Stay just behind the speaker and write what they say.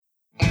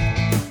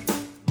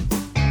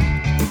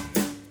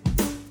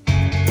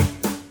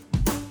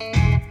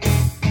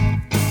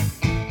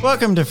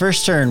Welcome to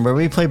First Turn, where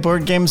we play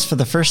board games for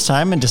the first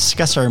time and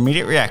discuss our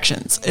immediate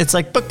reactions. It's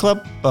like book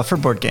club, but for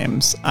board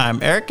games.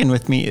 I'm Eric, and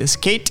with me is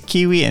Kate,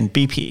 Kiwi, and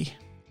BP.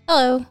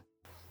 Hello.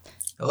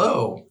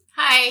 Hello.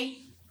 Hi.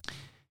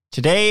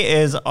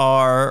 Today is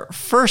our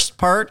first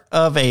part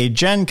of a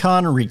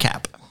GenCon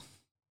recap.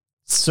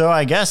 So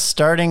I guess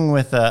starting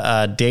with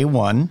day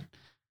one,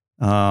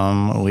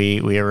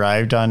 we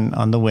arrived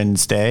on the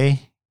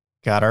Wednesday,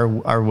 got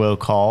our will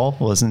call,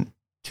 wasn't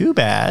too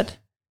bad.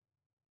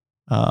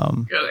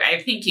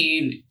 I think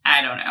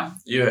I don't know.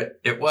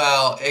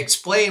 Well,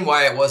 explain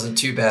why it wasn't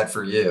too bad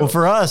for you. Well,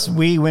 for us,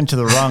 we went to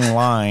the wrong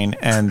line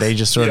and they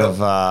just sort of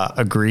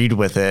agreed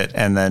with it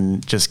and then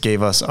just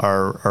gave us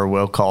our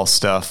will call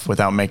stuff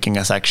without making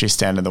us actually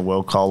stand in the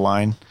will call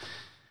line,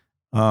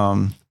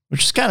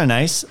 which is kind of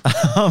nice.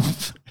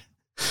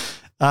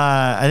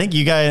 I think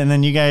you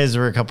guys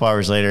were a couple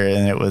hours later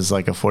and it was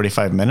like a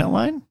 45-minute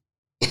line.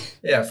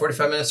 Yeah,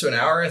 45 minutes to an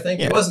hour, I think.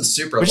 Yeah. It wasn't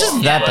super which long. Which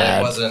isn't that bad.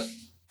 It wasn't.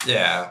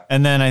 Yeah.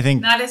 And then I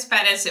think not as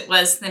bad as it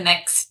was the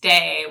next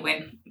day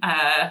when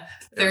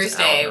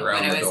Thursday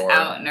when it was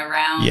out and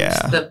around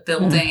the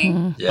building.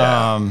 Mm-hmm.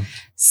 Yeah.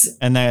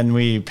 And then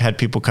we had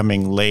people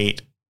coming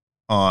late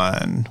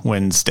on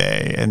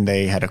Wednesday and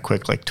they had a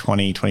quick like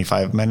 20,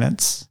 25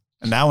 minutes.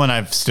 And that one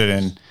I've stood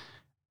in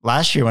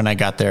last year when I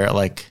got there at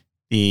like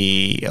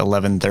the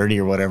 11:30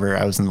 or whatever,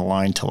 I was in the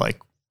line till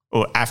like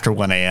after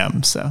 1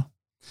 a.m. So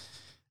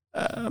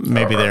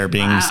maybe they're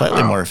being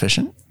slightly more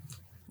efficient.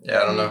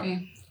 Yeah, I don't know.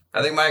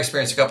 I think my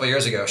experience a couple of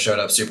years ago showed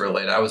up super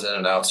late. I was in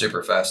and out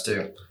super fast,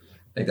 too.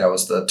 I think that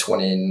was the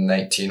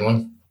 2019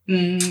 one.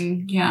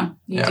 Yeah,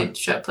 you did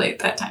show up late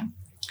that time.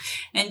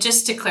 And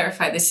just to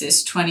clarify, this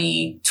is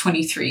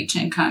 2023,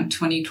 GenCon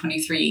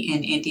 2023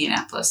 in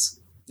Indianapolis.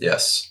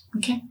 Yes.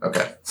 Okay.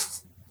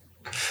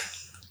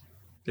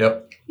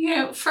 Yep. You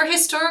know, for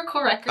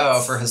historical records. Oh,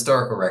 for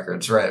historical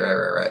records.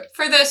 Right.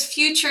 For those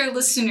future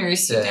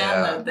listeners to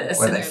download this.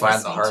 When they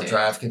find the hard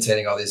drive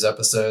containing all these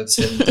episodes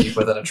hidden deep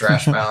within a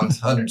trash mound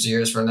hundreds of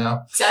years from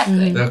now.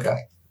 Exactly. Okay.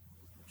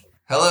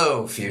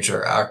 Hello,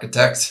 future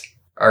architect,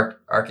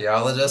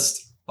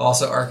 archaeologist,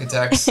 also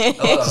architects.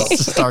 Hello.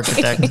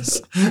 Architects.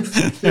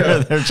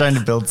 They're trying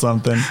to build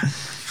something.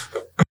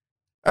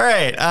 All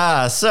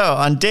right. So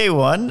on day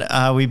one,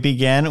 we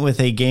began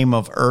with a game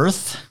of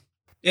Earth.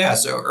 Yeah,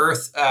 so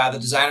Earth, the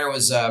designer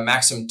was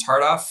Maxim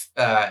Tardoff.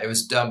 It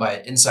was done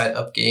by Inside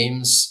Up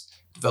Games,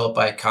 developed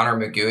by Connor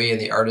McGooey, and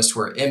the artists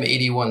were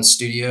M81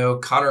 Studio.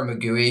 Connor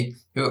McGooey,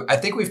 who I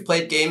think we've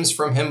played games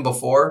from him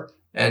before,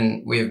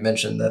 and we have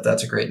mentioned that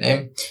that's a great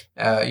name.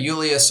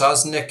 Yulia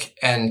Sosnick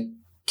and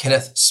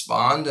Kenneth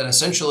Spond, and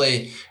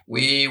essentially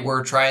we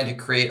were trying to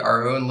create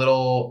our own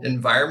little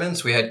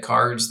environments. We had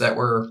cards that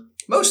were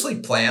mostly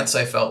plants,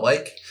 I felt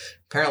like.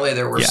 Apparently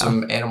there were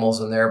some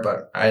animals in there,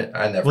 but I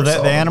never saw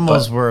them. The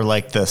animals were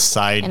like the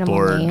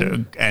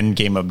sideboard end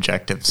game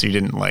objectives. So you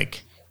didn't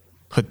like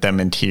put them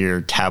into your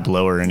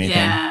tableau or anything.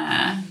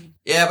 Yeah,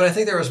 but I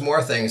think there was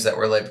more things that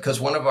were like, because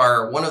one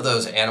of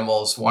those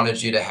animals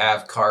wanted you to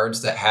have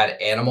cards that had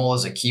animal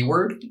as a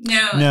keyword.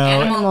 No,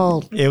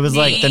 animal. It was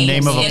like the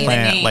name of a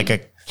plant, like a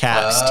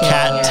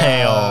cat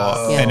tail,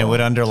 and it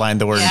would underline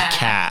the word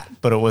cat,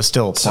 but it was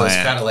still a plant. So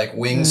it's kind of like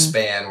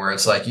Wingspan, where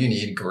it's like you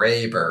need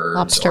gray birds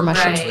lobster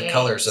mushrooms with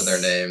colors in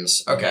their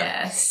names. Okay.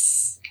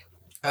 Yes.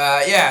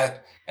 And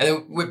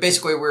then we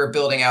were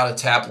building out a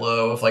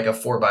tableau of like a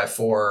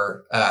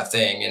 4x4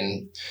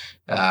 thing,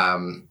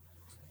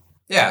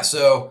 and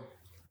so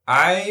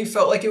I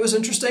felt like it was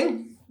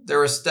interesting. There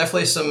was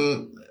definitely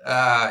some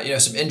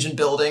engine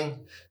building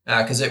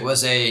because it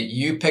was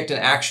you picked an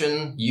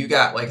action, you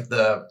got like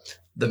the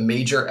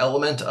major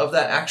element of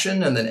that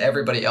action, and then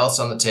everybody else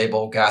on the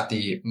table got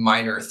the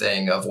minor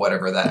thing of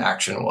whatever that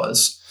action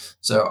was.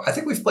 So I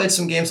think we've played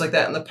some games like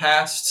that in the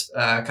past,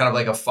 kind of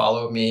like a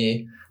follow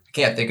me. I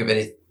can't think of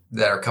any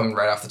that are coming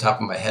right off the top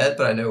of my head,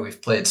 but I know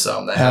we've played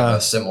some that have a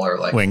similar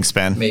like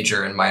Wingspan,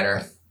 major and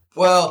minor.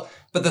 Well,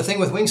 but the thing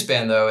with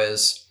Wingspan though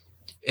is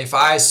if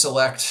I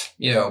select,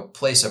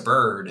 place a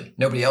bird,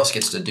 nobody else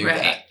gets to do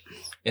that.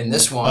 In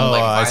this one,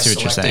 if I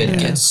selected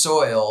get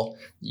soil,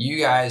 you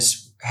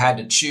guys had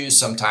to choose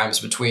sometimes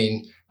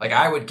between, like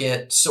I would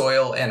get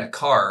soil and a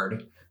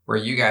card where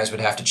you guys would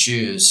have to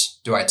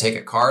choose, do I take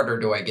a card or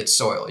do I get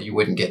soil? You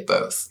wouldn't get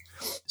both.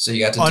 So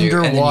you got to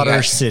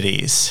Underwater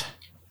cities.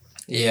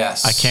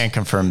 Yes. I can't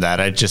confirm that.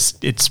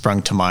 It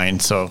sprung to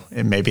mind. So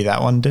maybe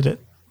that one did it.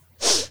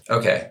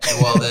 Okay.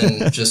 Well,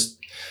 then just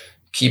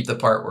keep the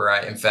part where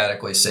I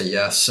emphatically say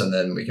yes, and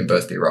then we can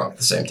both be wrong at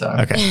the same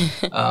time. Okay.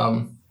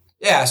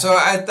 So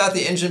I thought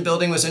the engine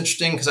building was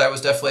interesting because I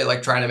was definitely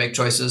like trying to make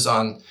choices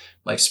on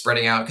like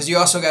spreading out, because you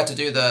also got to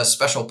do the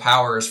special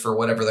powers for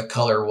whatever the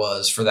color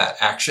was for that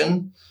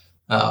action.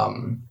 So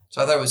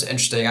I thought it was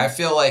interesting. I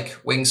feel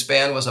like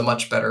Wingspan was a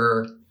much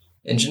better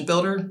engine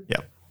builder.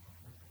 Yep.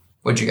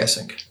 What'd you guys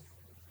think?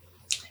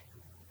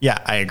 Yeah,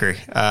 I agree.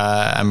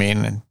 I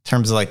mean, in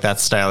terms of like that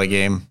style of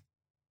game,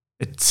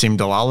 it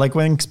seemed a lot like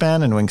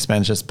Wingspan, and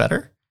Wingspan's just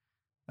better.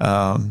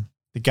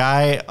 The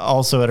guy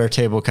also at our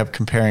table kept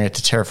comparing it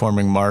to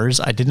Terraforming Mars.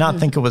 I did not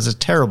think it was a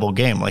terrible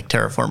game like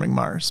Terraforming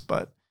Mars,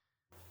 but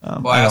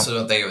I also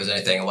don't think it was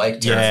anything like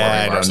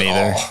Terraforming Mars at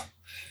all.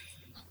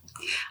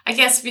 I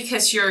guess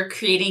because you're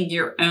creating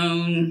your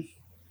own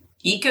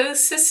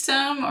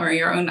ecosystem or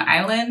your own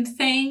island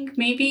thing,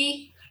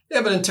 maybe.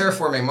 Yeah, but in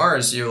Terraforming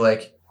Mars, you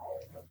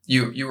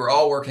were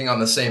all working on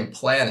the same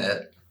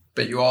planet,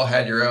 but you all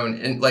had your own.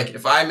 And like,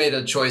 if I made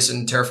a choice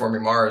in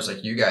Terraforming Mars,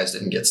 like you guys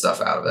didn't get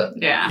stuff out of it.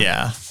 Yeah.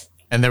 Yeah.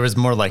 And there was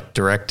more like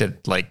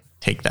directed, like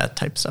take that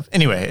type stuff.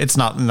 Anyway, it's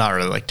not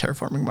really like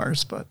Terraforming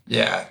Mars, but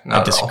yeah,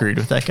 I disagreed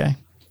with that guy.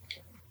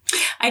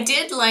 I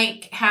did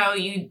like how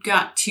you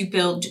got to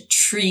build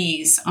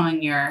trees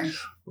on your.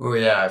 Oh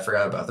yeah, I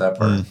forgot about that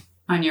part.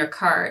 On your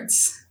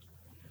cards.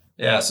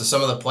 Yeah, so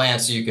some of the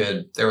plants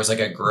there was like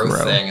a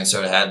growth thing, and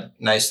so it had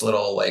nice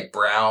little like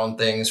brown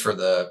things for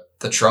the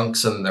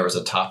trunks, and there was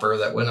a topper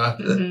that went up,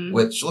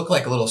 which looked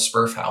like a little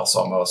Smurf house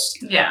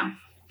almost. Yeah.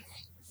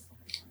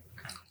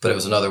 But it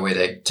was another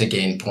way to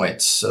gain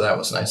points, so that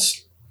was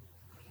nice.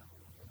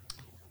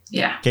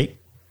 Yeah. Kate?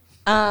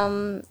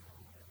 I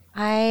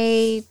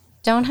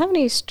don't have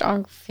any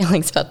strong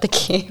feelings about the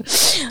game.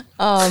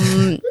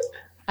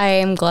 I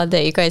am glad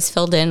that you guys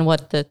filled in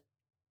what the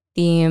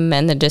theme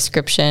and the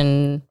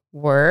description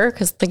were,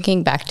 because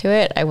thinking back to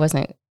it, I was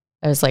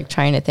like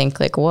trying to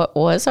think like, what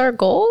was our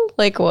goal?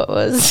 Like what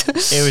was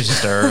It was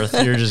just Earth.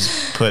 You're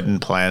just putting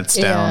plants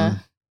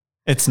down.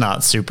 It's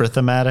not super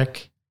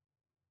thematic.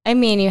 I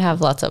mean, you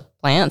have lots of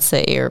plants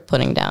that you're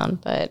putting down,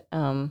 but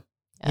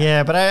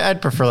yeah, but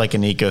I'd prefer like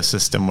an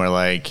ecosystem where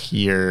like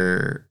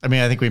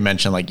I think we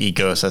mentioned like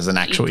Ecos as an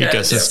actual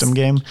ecosystem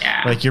game.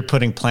 Yeah. Like you're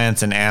putting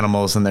plants and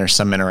animals and there's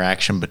some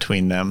interaction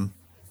between them,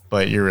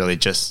 but you're really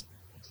just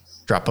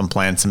dropping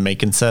plants and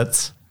making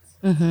sets.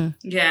 Mm-hmm.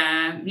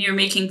 Yeah, you're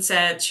making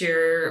sets,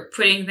 you're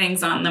putting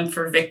things on them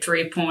for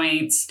victory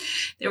points.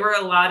 There were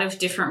a lot of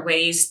different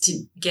ways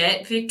to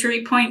get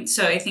victory points,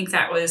 so I think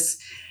that was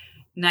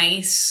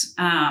nice.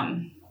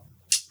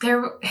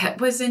 There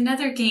was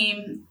another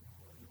game,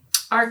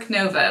 Arc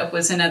Nova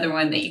was another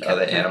one that you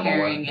kept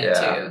comparing it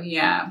to.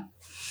 Yeah,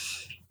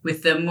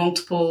 with the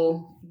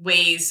multiple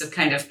ways of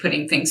kind of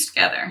putting things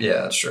together.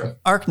 Yeah, that's true.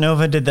 Arc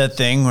Nova did that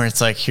thing where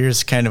it's like,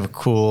 here's kind of a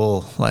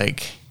cool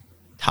like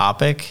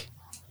topic,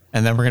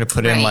 and then we're going to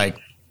put in like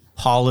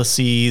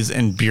policies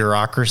and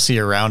bureaucracy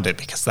around it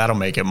because that'll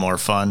make it more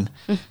fun.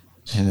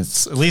 And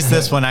it's at least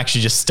this one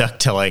actually just stuck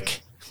to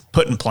like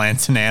putting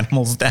plants and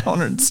animals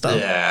down and stuff.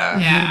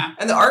 Yeah.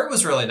 And the art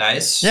was really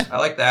nice. Yeah. I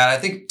like that. I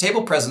think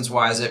table presence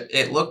wise,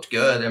 it looked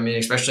good. I mean,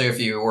 especially if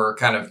you were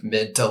kind of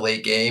mid to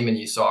late game and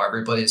you saw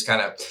everybody's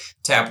kind of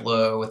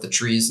tableau with the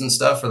trees and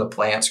stuff or the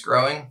plants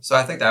growing. So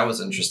I think that was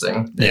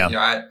interesting. Yeah. You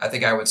know, I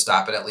think I would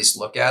stop and at least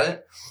look at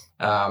it.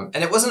 And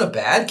it wasn't a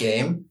bad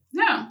game.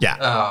 No. Yeah.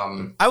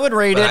 I would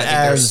rate it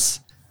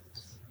as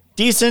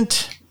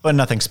decent, but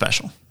nothing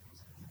special.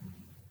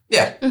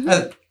 Yeah. I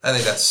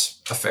think that's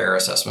a fair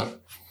assessment.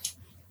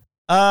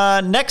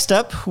 Next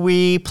up,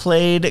 we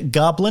played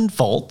Goblin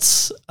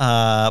Vaults,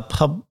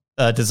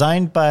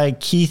 designed by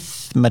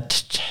Keith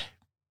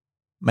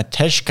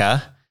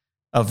Matejka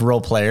of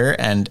Role Player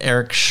and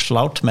Eric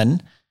Schlautman,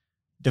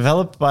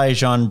 developed by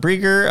Jean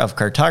Brieger of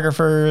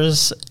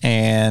Cartographers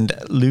and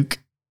Luke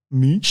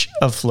Munch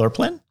of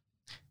Floorplan.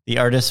 The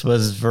artist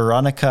was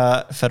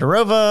Veronika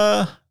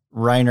Fedorova,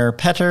 Rainer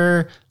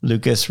Petter,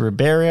 Lucas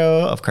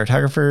Ribeiro of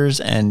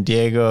Cartographers, and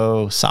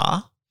Diego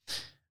Sa.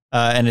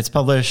 And it's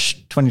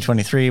published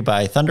 2023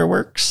 by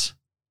Thunderworks.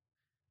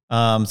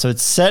 So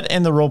it's set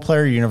in the Role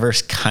Player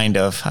universe, kind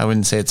of. I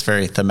wouldn't say it's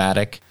very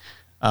thematic.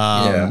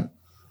 I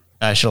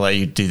should let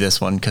you do this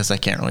one because I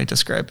can't really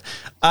describe.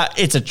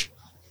 It's a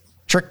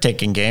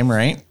trick-taking game,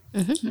 right?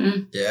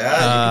 Mm-hmm. Yeah,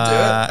 you can do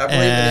it. I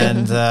believe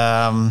in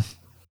it.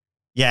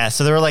 Yeah,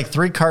 so there were like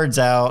 3 cards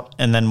out,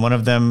 and then one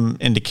of them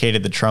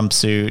indicated the trump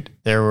suit.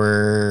 There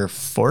were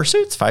 5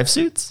 suits? I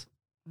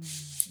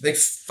think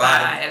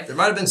 5. There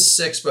might have been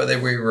 6, but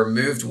we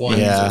removed one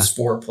because it was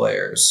 4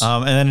 players.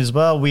 And then as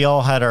well, we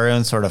all had our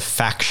own sort of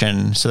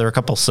faction. So there were a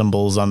couple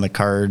symbols on the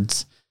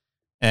cards.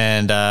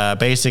 And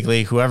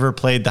basically, whoever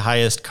played the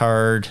highest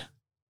card,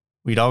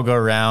 we'd all go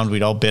around.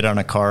 We'd all bid on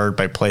a card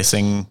by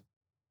placing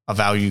a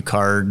value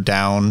card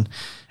down.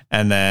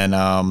 And then,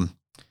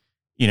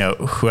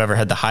 whoever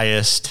had the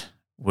highest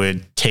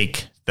would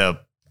take the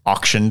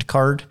auctioned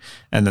card.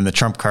 And then the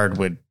trump card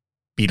would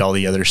beat all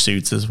the other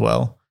suits as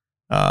well.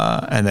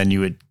 And then you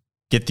would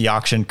get the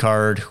auction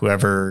card.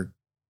 Whoever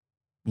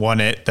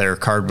won it, their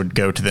card would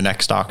go to the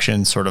next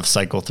auction, sort of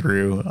cycle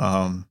through.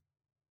 I'm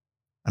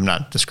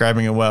not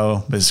describing it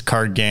well. It's a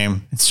card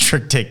game. It's a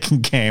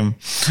trick-taking game.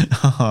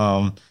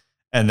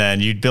 And then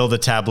you'd build a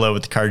tableau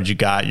with the cards you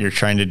got. You're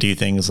trying to do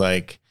things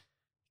like,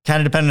 kind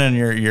of depending on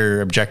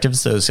your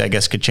objectives. Those, I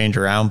guess, could change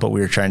around. But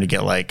we were trying to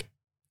get like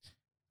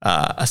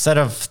a set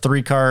of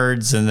 3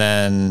 cards. And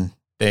then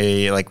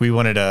we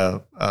wanted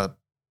a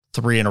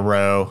 3 in a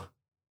row.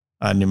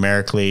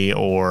 Numerically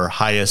or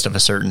highest of a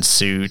certain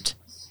suit,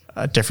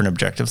 different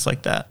objectives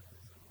like that.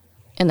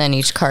 And then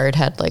each card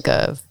had like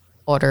a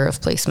order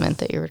of placement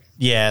that you were.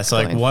 Yeah, so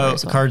like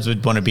what cards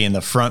would want to be in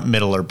the front,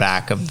 middle, or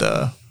back of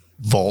the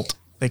vault,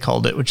 they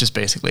called it, which is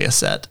basically a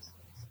set.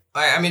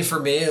 I mean, for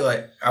me,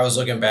 like I was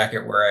looking back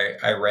at where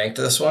I ranked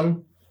this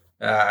one,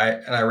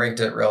 I ranked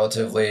it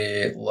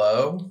relatively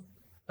low.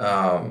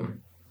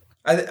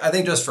 I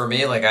think just for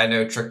me, like I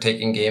know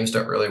trick-taking games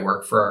don't really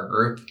work for our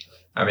group.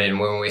 I mean,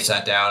 when we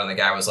sat down and the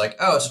guy was like,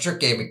 "Oh, it's a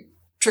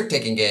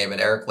trick-taking game,"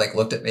 and Eric like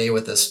looked at me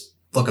with this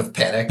look of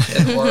panic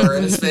and horror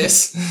in his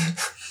face.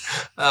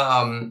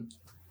 I mean,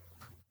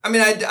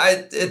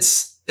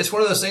 it's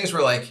one of those things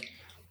where like,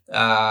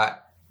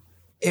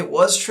 it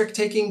was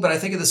trick-taking, but I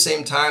think at the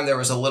same time there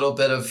was a little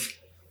bit of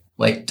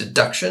like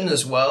deduction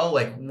as well.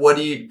 Like,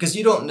 because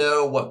you don't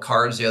know what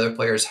cards the other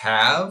players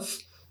have,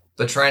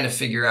 but trying to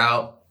figure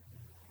out.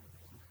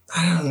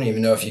 I don't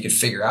even know if you could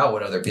figure out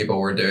what other people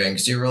were doing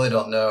because you really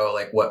don't know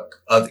like what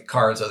other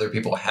cards other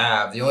people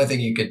have. The only thing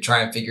you could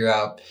try and figure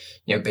out,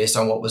 based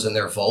on what was in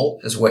their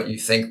vault is what you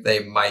think they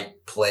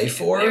might play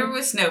for. There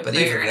was no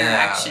player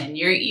interaction.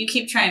 You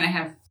keep trying to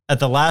have. At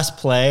the last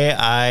play,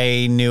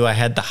 I knew I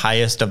had the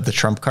highest of the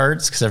trump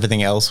cards because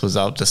everything else was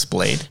out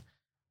displayed.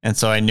 And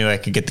so I knew I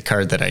could get the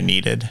card that I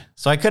needed.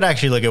 So I could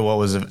actually look at what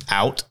was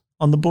out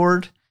on the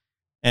board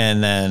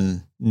and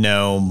then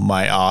know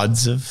my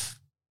odds of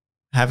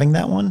having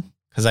that one,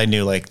 because I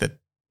knew like the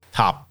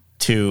top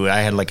two,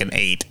 I had like an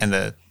 8 and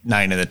the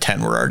 9 and the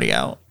 10 were already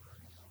out.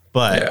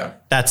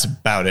 But that's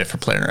about it for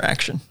player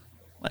interaction.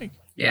 Like,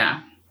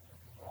 yeah,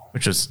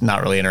 which was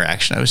not really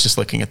interaction. I was just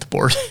looking at the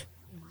board.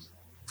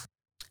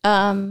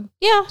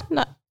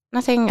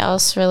 Nothing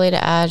else really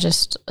to add.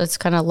 Just it's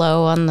kind of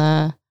low on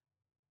the.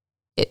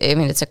 I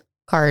mean, it's a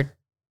card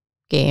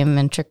game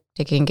and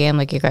trick-taking game,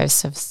 like you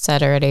guys have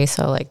said already.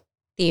 So like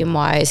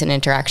theme-wise and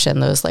interaction,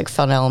 those like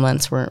fun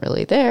elements weren't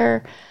really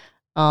there.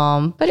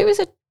 But it was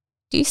a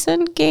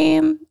decent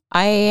game.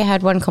 I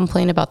had one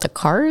complaint about the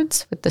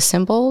cards with the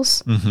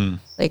symbols. Mm-hmm.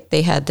 Like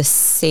they had the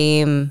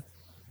same,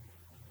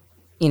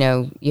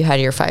 you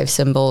had your 5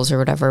 symbols or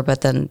whatever,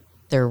 but then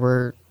there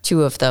were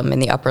 2 of them in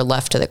the upper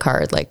left of the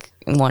card, like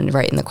one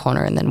right in the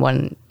corner and then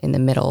one in the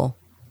middle.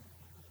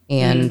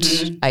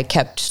 And I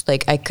kept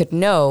I could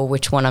know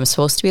which one I'm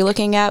supposed to be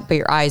looking at, but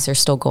your eyes are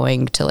still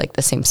going to like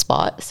the same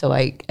spot. So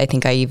I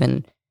think I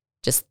even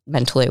just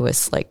mentally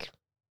was like,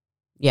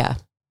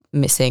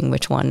 missing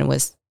which one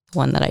was the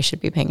one that I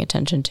should be paying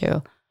attention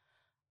to.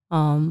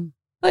 But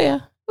yeah,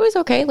 it was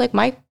okay. Like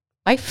my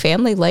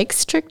family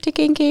likes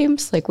trick-taking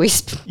games. Like we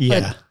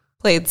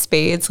played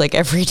spades like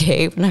every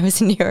day when I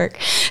was in New York.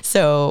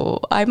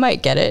 So I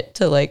might get it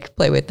to like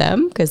play with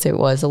them because it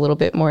was a little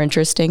bit more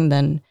interesting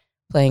than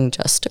playing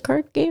just a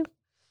card game.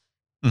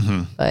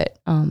 Mm-hmm. But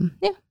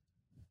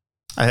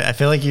I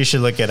feel like you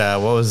should look at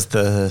what was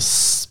the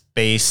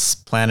Space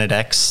Planet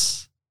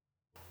X?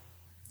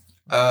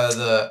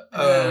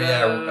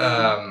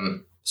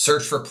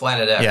 Search for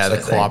Planet X. Yeah,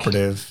 the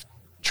cooperative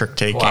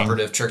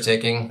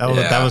trick-taking.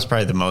 That was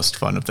probably the most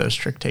fun of those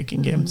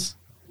trick-taking games.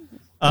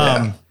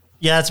 That's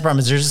the problem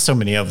is there's just so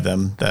many of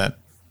them that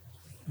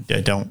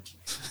I don't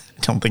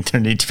think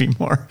there need to be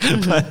more.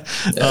 But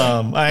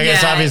I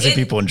guess obviously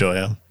people enjoy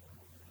them.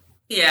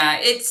 Yeah,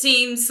 it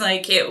seems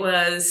like it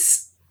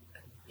was,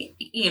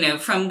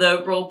 from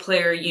the role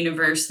player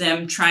universe,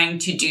 them trying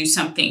to do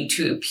something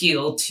to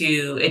appeal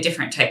to a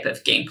different type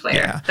of game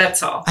player. Yeah.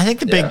 That's all. I think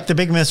the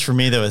big miss for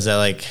me though is that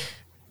like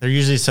they're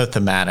usually so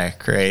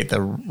thematic, right? The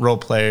role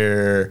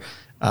player,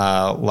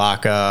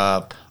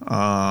 lockup.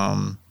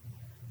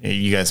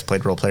 You guys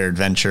played role player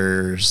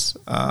adventures.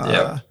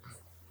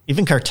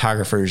 Even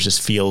cartographers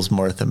just feels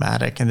more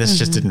thematic, and this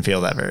just didn't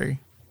feel that very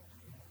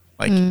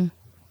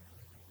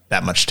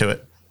that much to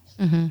it.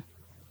 Mm-hmm.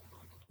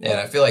 Yeah, and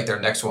I feel like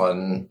their next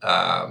one,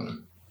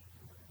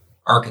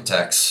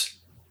 Architects,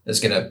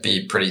 is going to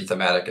be pretty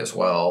thematic as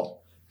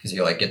well, because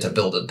you get to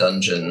build a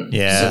dungeon.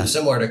 Yeah.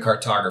 Similar to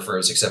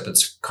Cartographers, except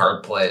it's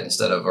card play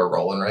instead of a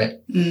roll and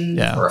write.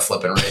 Yeah. Or a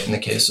flip and write in the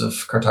case of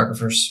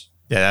Cartographers.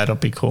 Yeah, that'll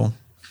be cool.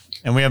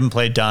 And we haven't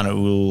played Donna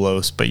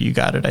Ulos, but you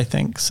got it, I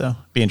think. So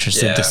be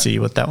interested to see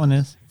what that one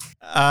is.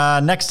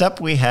 Next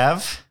up, we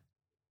have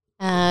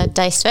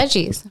Diced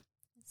Veggies.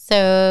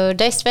 So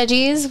Diced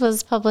Veggies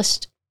was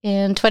published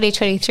in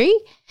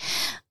 2023.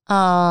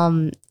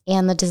 And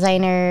the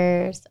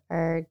designers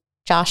are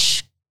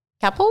Josh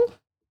Capel,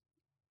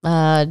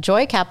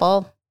 Joy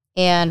Capel,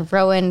 and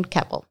Rowan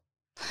Capel.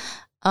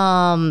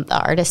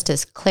 The artist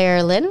is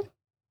Claire Lynn.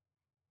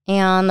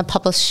 And the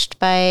published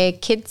by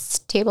Kids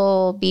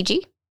Table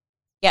BG.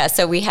 Yeah,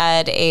 so we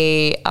had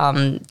a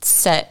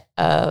set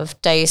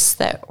of dice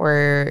that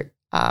were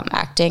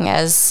acting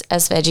as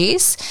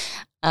veggies.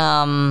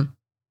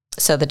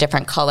 So the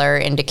different color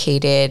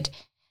indicated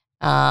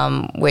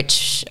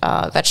which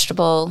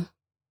vegetable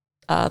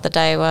the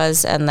die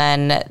was, and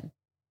then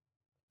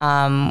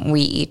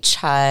we each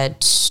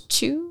had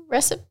 2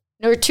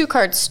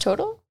 cards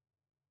total.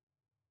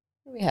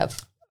 What do we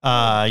have?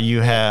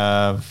 You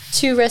have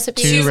 2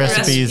 recipes. 2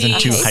 recipes and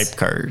 2 hype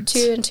cards.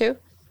 2 and 2.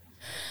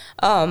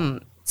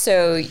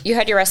 So you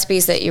had your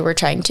recipes that you were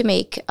trying to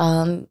make,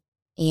 and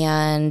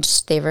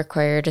and they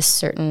required a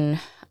certain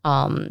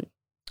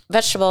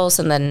vegetables,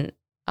 and then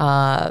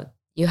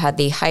you had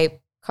the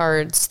hype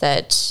cards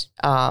that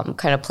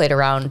kind of played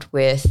around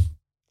with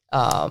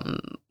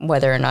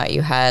whether or not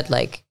you had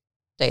like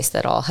dice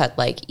that all had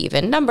like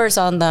even numbers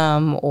on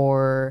them,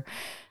 or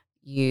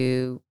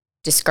you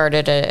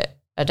discarded a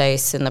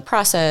dice in the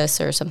process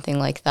or something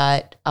like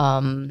that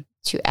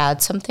to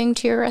add something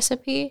to your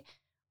recipe,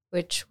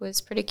 which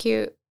was pretty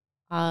cute.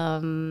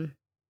 Trying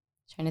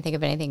to think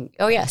of anything.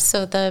 Oh yes,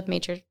 so the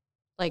major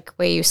like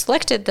way you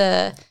selected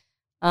the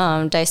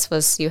dice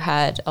was you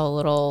had a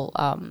little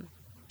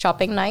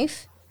chopping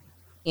knife,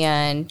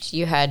 and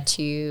you had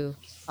to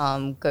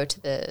go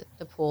to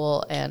the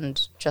pool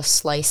and just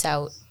slice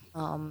out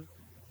from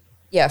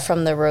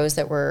the rows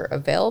that were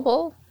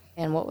available.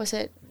 And what was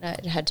it?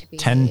 It had to be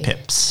 10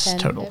 pips 10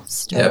 total.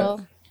 Pips total.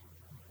 Yep.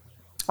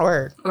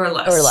 Or less. Or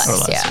less, Or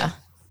less, yeah.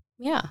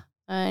 Yeah.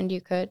 And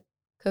you could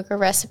cook a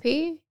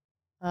recipe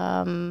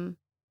and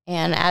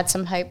add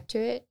some hype to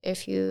it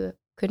if you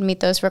could meet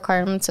those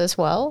requirements as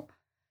well.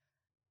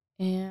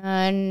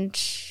 And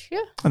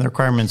yeah. And the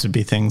requirements would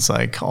be things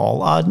like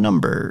all odd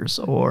numbers,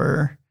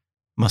 or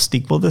must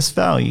equal this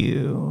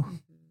value,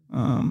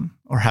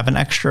 or have an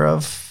extra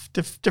of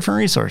different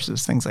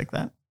resources, things like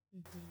that.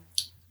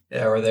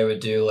 Yeah, or they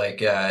would do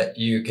like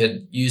you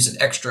could use an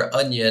extra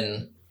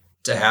onion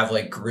to have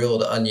like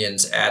grilled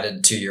onions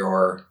added to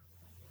your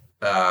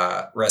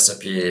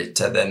recipe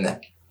to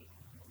then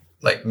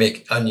like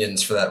make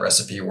onions for that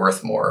recipe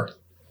worth more.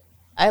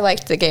 I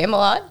liked the game a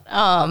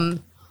lot.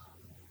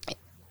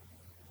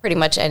 Pretty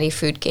much any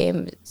food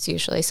game is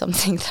usually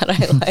something that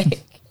I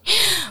like.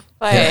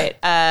 But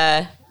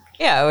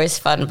it was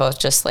fun, both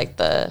just like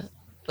the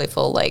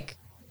playful, like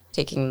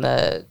taking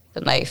the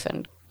knife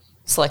and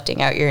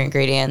selecting out your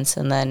ingredients,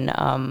 and then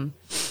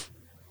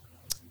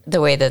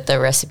the way that the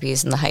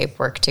recipes and the hype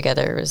work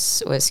together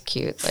was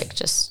cute. Like,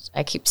 just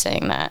I keep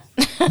saying that.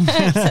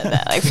 I've said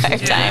that like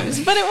 5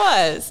 times, but it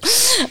was.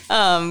 Like,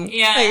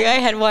 I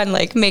had one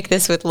like make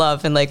this with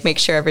love, and like make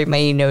sure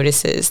everybody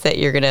notices that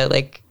you're gonna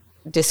like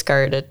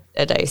discard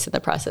a dice in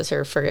the process,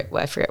 or I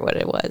forget what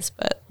it was,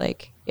 but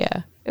like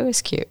it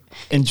was cute.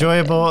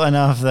 Enjoyable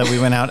enough that we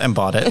went out and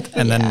bought it,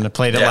 and then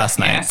played it last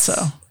night,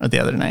 or the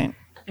other night.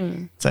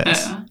 So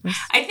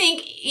I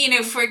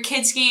think, for a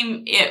kids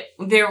game,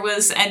 there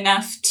was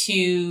enough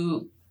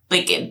to,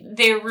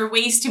 there were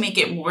ways to make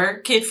it more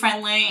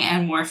kid-friendly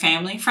and more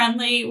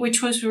family-friendly,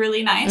 which was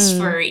really nice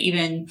for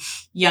even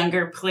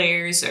younger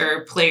players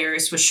or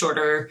players with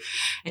shorter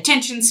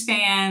attention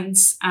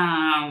spans,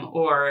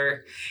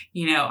 or,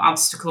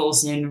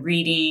 obstacles in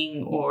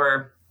reading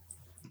or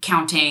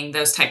counting,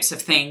 those types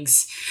of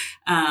things.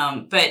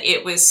 But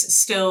it was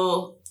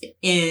still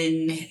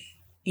in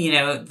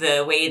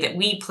the way that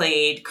we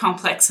played,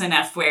 complex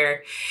enough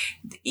where,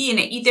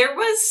 there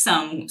was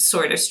some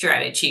sort of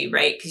strategy,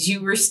 right? Because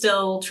you were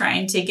still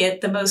trying to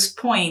get the most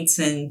points.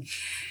 And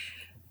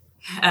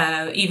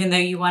even though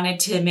you wanted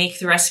to make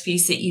the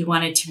recipes that you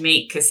wanted to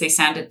make because they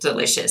sounded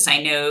delicious.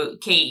 I know,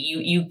 Kate,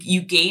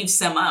 you gave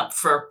some up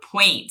for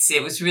points.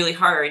 It was really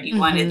hard. You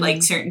wanted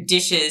like certain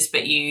dishes,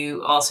 but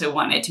you also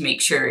wanted to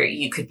make sure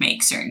you could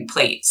make certain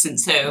plates. And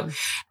so,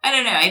 I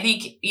don't know. I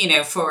think,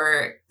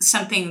 for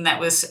something that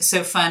was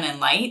so fun and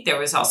light, there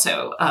was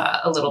also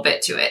a little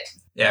bit to it.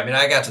 Yeah, I mean,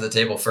 I got to the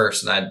table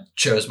first, and I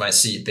chose my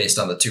seat based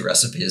on the 2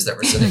 recipes that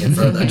were sitting in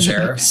front of that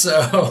chair.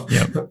 So,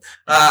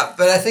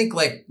 but I think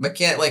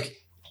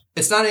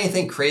it's not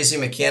anything crazy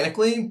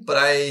mechanically, but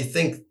I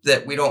think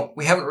that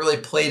we haven't really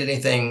played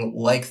anything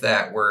like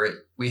that where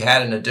we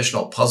had an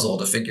additional puzzle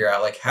to figure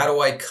out, like, how do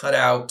I cut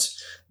out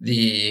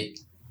the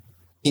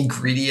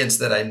ingredients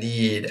that I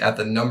need at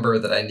the number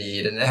that I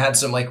need. And it had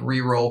some like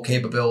re-roll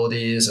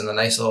capabilities and a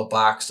nice little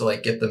box to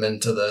like get them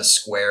into the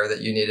square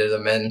that you needed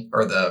them in,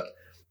 or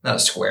not a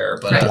square,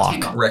 but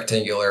a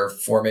rectangular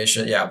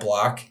formation. Yeah,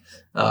 block.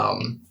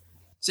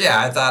 So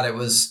yeah, I thought it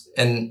was,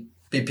 and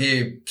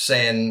BP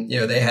saying,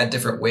 they had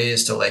different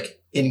ways to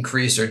like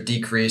increase or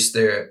decrease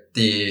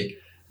the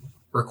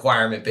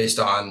requirement based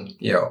on,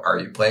 are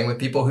you playing with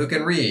people who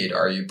can read?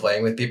 Are you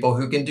playing with people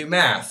who can do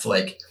math?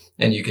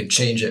 And you can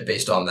change it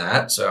based on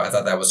that. So I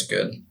thought that was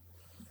good.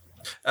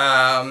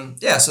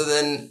 So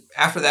then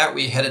after that,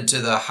 we headed to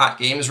the hot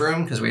games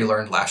room because we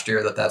learned last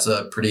year that that's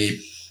a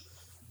pretty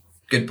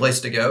good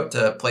place to go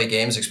to play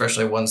games,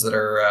 especially ones that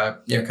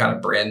are, kind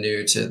of brand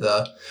new to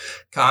the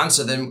con.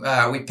 So then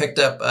we picked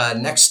up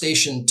Next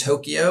Station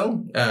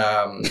Tokyo.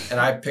 And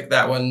I picked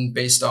that one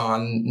based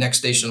on Next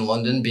Station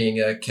London being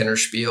a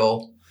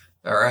Kennerspiel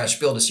or a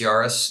Spiel des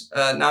Jahres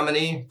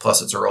nominee.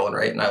 Plus it's a roll and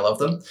write, and I love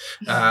them.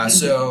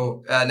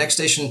 So Next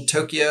Station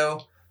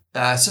Tokyo,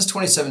 it says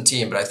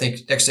 2017, but I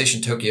think Next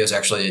Station Tokyo is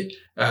actually,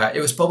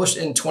 it was published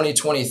in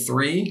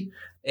 2023.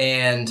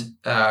 And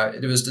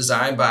it was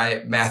designed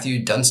by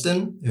Matthew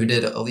Dunstan, who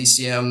did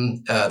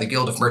Elysium, The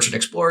Guild of Merchant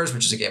Explorers,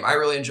 which is a game I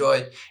really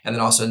enjoy, and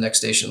then also Next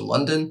Station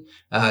London,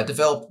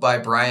 developed by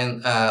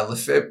Brian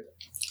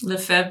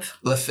Lefebvre.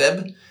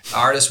 The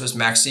artist was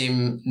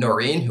Maxime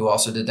Noreen, who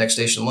also did Next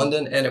Station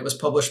London, and it was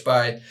published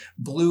by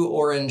Blue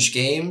Orange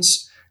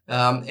Games.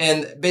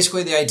 And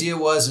basically the idea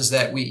is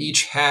that we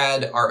each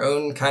had our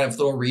own kind of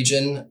little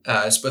region.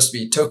 It's supposed to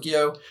be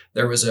Tokyo.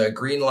 There was a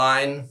green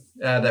line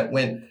that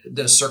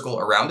did a circle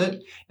around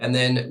it. And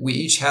then we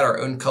each had our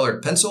own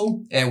colored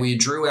pencil, and we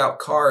drew out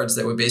cards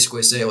that would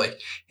basically say like,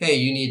 hey,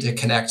 you need to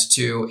connect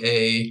to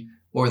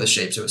what were the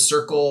shapes? It was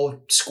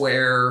circle,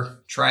 square,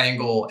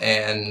 triangle,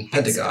 and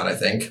pentagon, I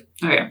think.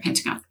 Oh yeah,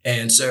 pentagon.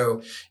 And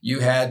so you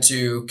had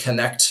to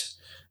connect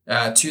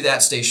to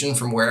that station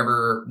from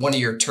wherever one of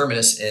your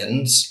terminus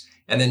ends.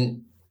 And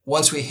then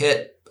once we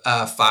hit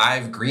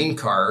 5 green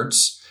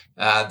cards,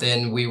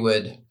 then we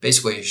would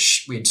basically,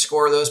 we'd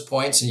score those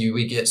points, and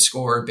we get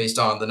scored based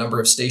on the number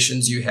of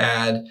stations you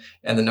had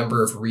and the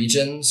number of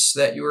regions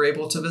that you were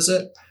able to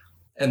visit.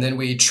 And then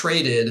we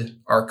traded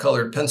our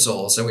colored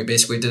pencils, and we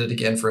basically did it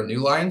again for a new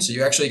line. So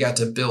you actually got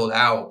to build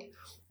out,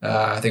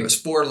 I think it was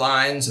 4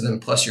 lines and then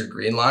plus your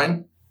green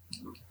line.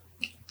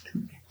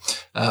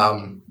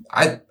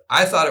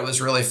 I thought it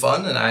was really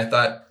fun, and I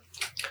thought,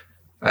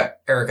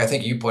 Eric, I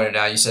think you pointed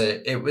out, you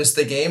said it was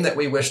the game that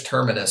we wish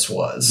Terminus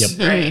was.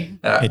 Yep. Right.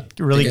 It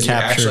really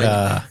captured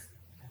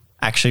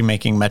actually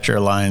making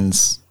Metro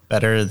lines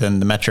better than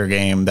the Metro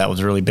game that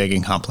was really big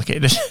and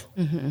complicated.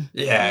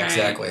 Yeah,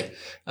 exactly.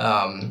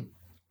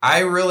 I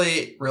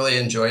really, really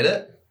enjoyed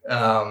it.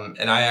 And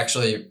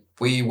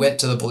we went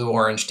to the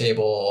Blue-Orange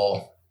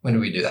table, when did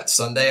we do that?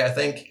 Sunday, I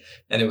think,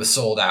 and it was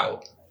sold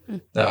out.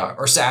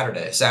 Or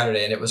Saturday,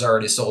 and it was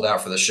already sold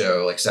out for the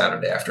show, like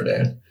Saturday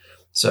afternoon.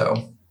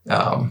 So,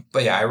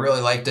 but yeah, I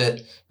really liked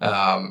it.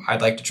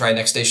 I'd like to try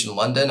Next Station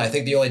London. I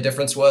think the only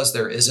difference was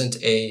there isn't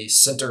a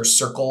center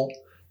circle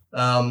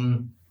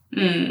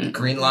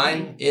green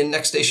line in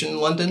Next Station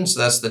London. So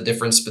that's the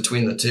difference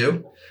between the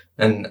two.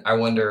 And I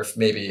wonder if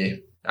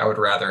maybe I would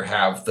rather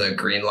have the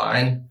green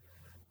line.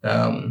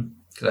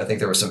 Because I think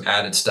there was some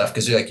added stuff,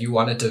 because you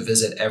wanted to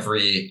visit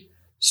every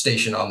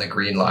station on the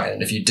green line,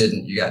 and if you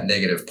didn't, you got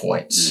negative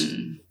points.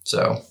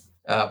 So,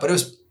 but it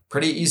was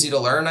pretty easy to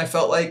learn, I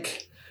felt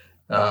like.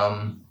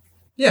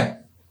 Yeah.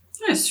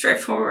 It's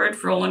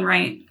straightforward, roll and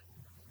write.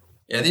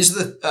 Yeah, these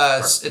are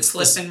it's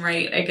flip and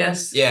write, I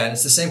guess. Yeah, and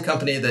it's the same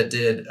company that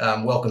did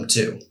Welcome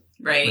To,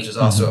 right? Which is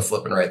also a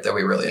flip and write that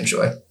we really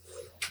enjoy.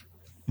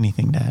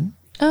 Anything to add?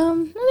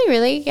 Nothing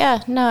really. Yeah,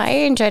 no, I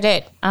enjoyed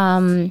it.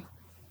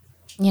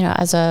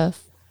 As a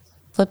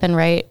flip and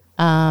write,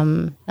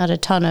 not a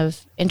ton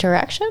of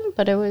interaction,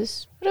 but it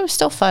was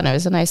still fun. It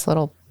was a nice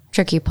little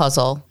tricky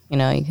puzzle. You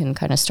can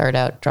kind of start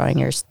out drawing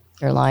your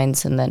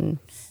lines, and then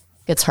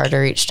it gets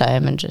harder each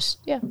time, and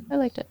I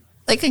liked it.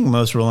 I think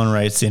most roll and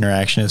writes, the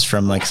interaction is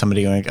from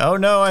somebody going, "Oh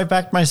no, I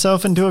backed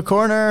myself into a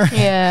corner."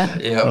 Yeah.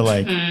 Yep.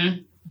 Or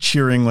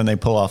cheering when they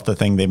pull off the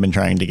thing they've been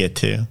trying to get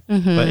to.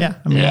 But yeah,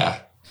 yeah.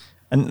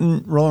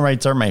 And roll and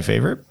writes are my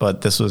favorite,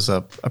 but this was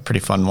a pretty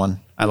fun one.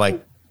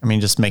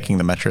 Just making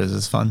the metros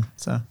is fun.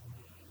 So.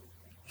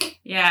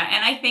 Yeah,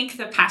 and I think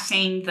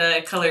passing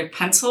the colored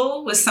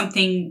pencil was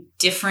something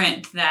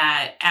different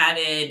that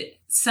added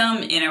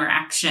some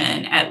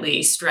interaction, at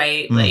least,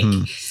 right?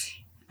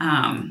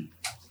 Kind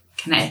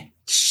of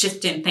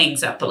shifting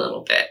things up a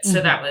little bit.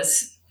 So that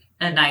was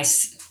a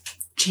nice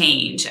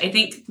change. I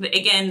think,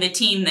 again, the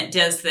team that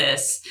does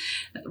this,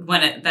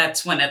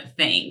 that's one of the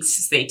things,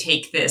 is they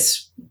take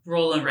this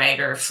roll and write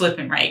or flip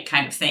and write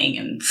kind of thing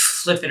and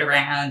flip it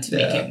around to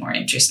make it more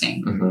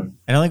interesting.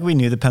 I don't think we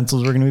knew the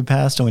pencils were going to be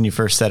passed, and when you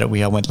first said it,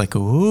 we all went like,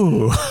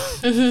 ooh.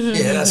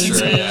 Yeah, that's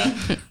true. Yeah.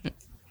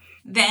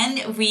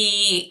 Then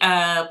we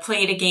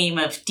played a game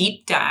of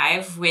Deep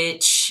Dive,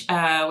 which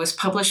was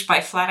published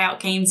by Flat Out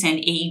Games and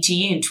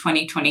AEG in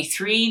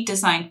 2023,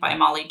 designed by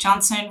Molly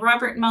Johnson,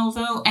 Robert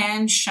Melville,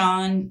 and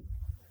Sean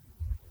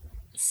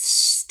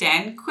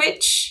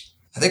Stankwich.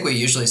 I think we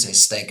usually say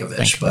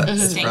Stankovich, but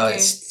it's probably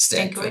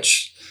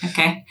Stankovich.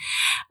 Okay.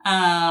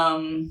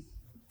 And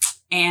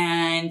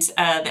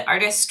the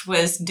artist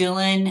was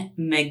Dylan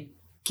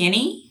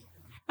McGinney.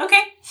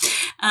 Okay.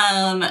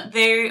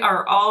 They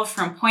are all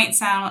from Point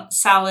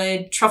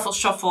Salad, Truffle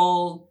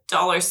Shuffle,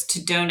 Dollars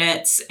to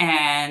Donuts,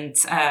 and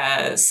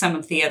some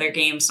of the other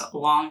games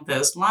along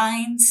those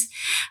lines.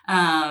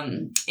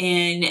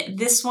 In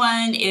this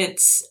one,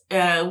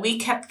 we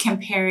kept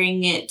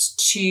comparing it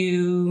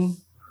to,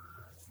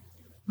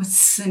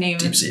 what's the name?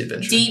 Deep Sea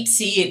Adventure. Deep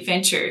Sea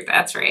Adventure,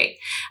 that's right.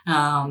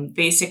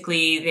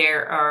 Basically,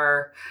 there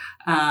are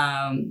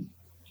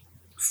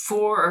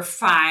 4 or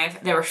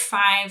 5. There were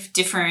 5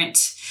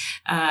 different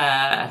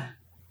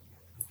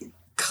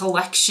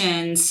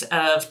collections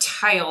of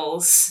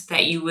tiles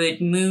that you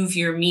would move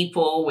your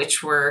meeple,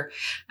 which were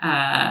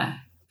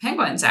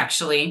penguins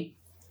actually,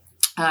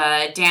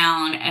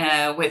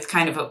 down with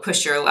kind of a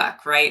push your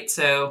luck, right?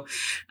 So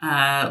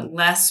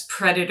less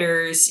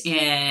predators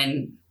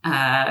in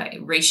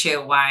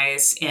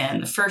ratio-wise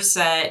in the first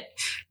set,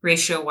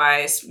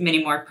 ratio-wise,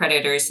 many more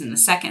predators in the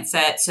second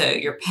set. So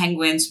your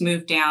penguins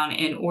move down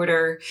in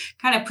order,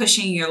 kind of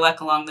pushing your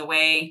luck along the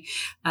way.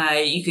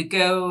 You could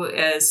go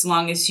as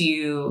long as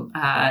you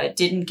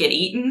didn't get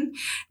eaten,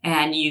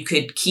 and you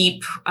could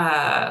keep,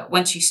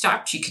 once you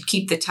stopped, you could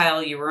keep the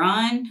tile you were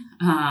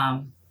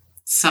on.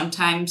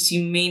 Sometimes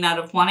you may not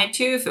have wanted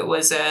to if it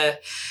was a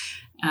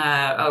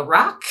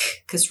rock,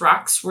 because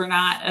rocks were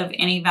not of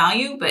any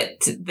value,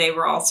 but they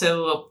were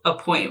also a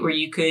point where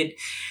you could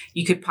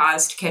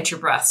pause to catch your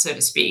breath, so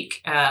to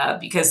speak,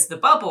 because the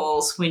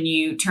bubbles, when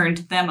you turned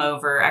them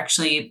over,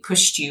 actually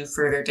pushed you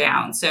further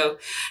down. So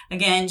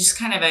again, just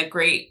kind of a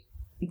great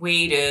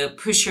way to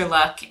push your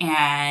luck.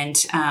 And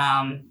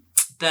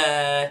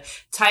the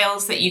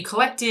tiles that you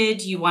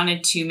collected, you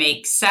wanted to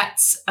make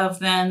sets of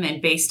them,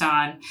 and based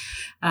on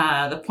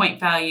the point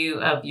value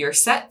of your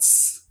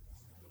sets,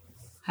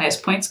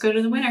 highest points go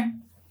to the winner.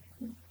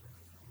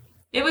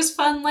 It was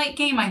fun, light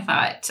game, I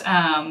thought.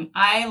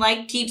 I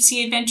like Deep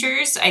Sea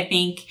Adventures. I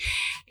think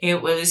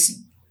it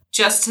was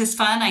just as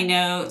fun. I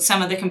know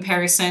some of the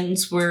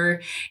comparisons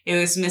were, it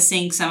was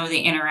missing some of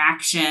the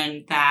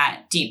interaction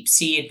that Deep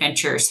Sea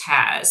Adventures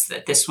has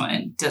that this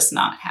one does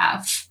not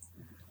have.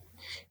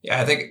 Yeah,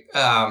 I think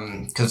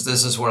because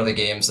this is one of the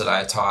games that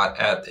I taught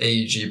at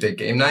AEG Big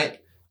Game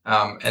Night,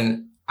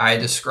 and I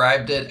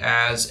described it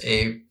as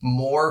a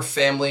more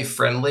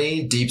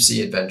family-friendly deep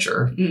sea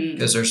adventure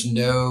because there's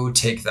no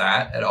take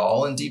that at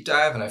all in Deep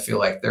Dive, and I feel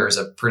like there's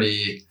a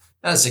pretty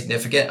not a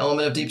significant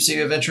element of deep sea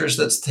adventures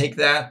that's take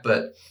that,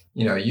 but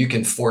you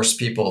can force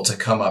people to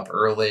come up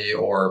early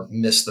or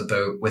miss the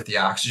boat with the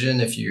oxygen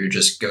if you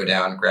just go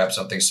down, grab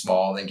something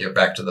small, and then get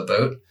back to the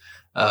boat.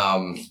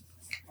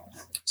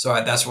 So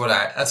that's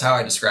how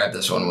I described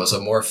this one, was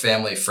a more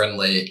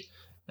family-friendly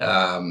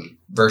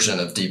version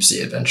of Deep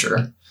Sea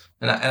Adventure.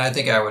 And I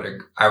think I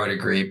would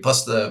agree.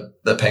 Plus the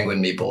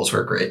penguin meatballs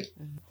were great.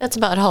 That's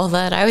about all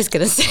that I was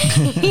going to say.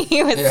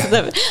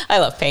 I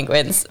love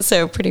penguins.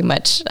 So pretty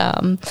much,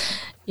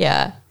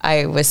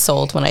 I was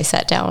sold when I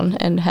sat down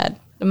and had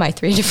my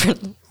 3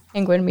 different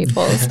penguin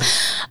meatballs.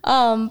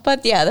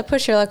 But yeah, the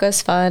push your luck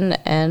was fun.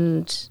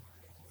 And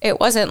it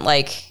wasn't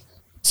like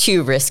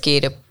too risky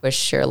to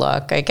push your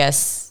luck, I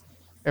guess.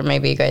 Or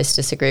maybe you guys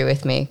disagree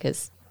with me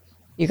because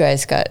you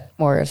guys got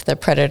more of the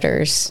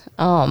predators.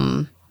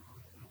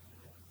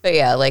 But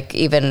yeah, like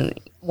even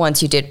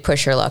once you did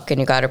push your luck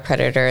and you got a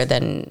predator,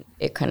 then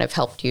it kind of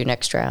helped you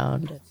next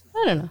round.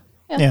 I don't know.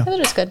 Yeah. I thought it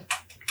was good.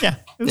 Yeah,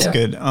 it was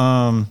good.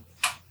 I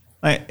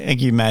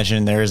think you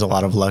imagine there is a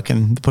lot of luck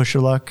in the push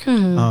your luck.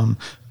 Mm-hmm.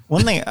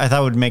 One thing I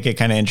thought would make it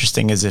kind of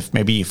interesting is if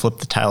maybe you flip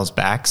the tiles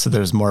back so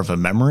there's more of a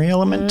memory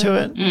element to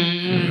it.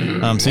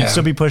 Mm-hmm. So you'd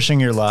still be pushing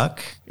your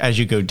luck as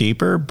you go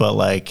deeper, but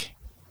like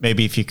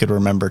maybe if you could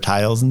remember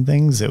tiles and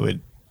things, you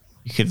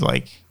could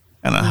like,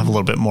 I don't know, have a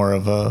little bit more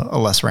of a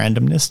less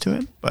randomness to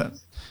it. But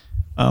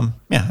I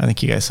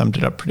think you guys summed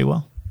it up pretty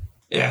well.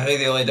 Yeah, I think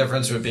the only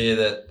difference would be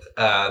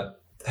that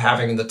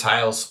having the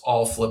tiles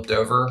all flipped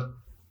over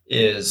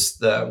is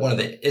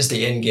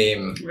the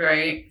in-game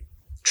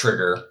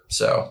trigger.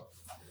 So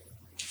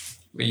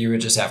you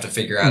would just have to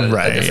figure out a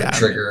different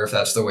trigger if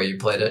that's the way you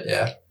played it.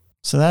 Yeah.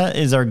 So that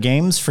is our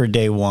games for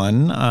day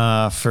one.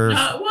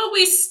 Well,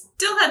 we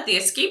still had the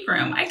escape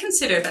room. I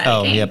consider that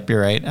a game. Yep,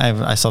 you're right.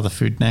 I saw the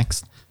food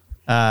next.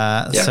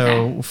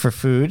 So for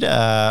food,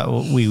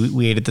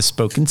 we ate at the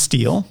Spoken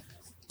Steel.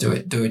 Do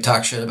we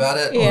talk shit about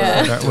it?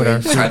 Yeah. Or would our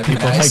food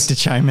people like to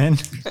chime in?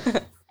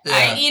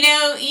 Yeah.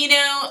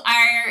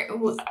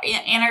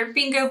 Our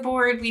bingo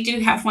board, we do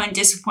have one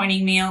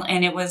disappointing meal,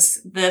 and it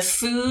was the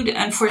food.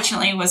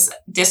 Unfortunately, was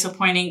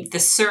disappointing. The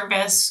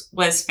service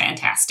was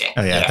fantastic.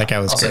 Oh yeah, that guy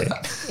was great.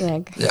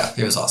 Yeah,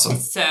 he was awesome.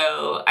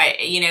 So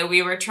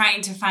we were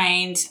trying to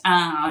find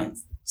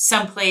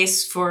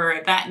someplace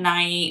for that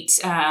night.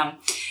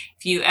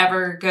 If you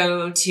ever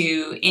go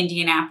to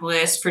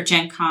Indianapolis for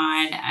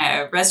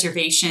GenCon,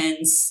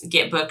 reservations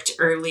get booked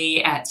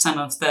early at some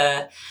of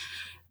the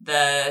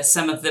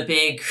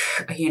big,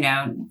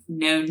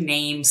 known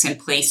names and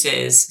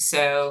places.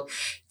 So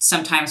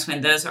sometimes when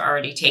those are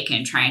already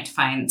taken, trying to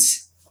find,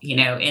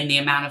 in the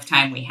amount of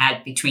time we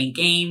had between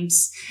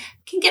games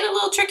can get a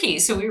little tricky.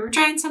 So we were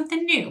trying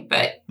something new,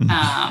 but,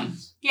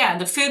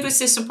 the food was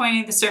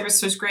disappointing. The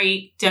service was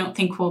great. Don't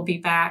think we'll be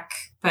back,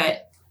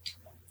 but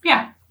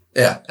yeah.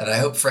 Yeah. And I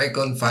hope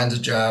Franklin finds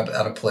a job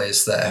at a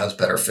place that has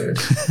better food.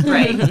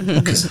 Right.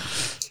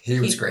 Because he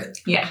was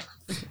great. Yeah.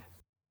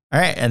 All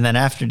right. And then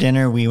after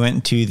dinner, we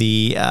went to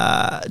the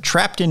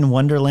Trapped in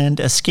Wonderland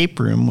escape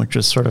room, which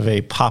was sort of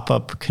a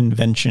pop-up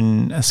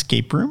convention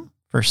escape room.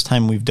 First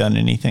time we've done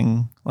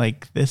anything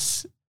like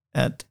this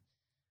at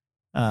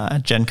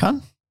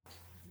GenCon.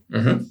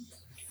 Mm-hmm.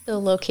 The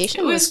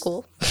location was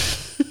cool.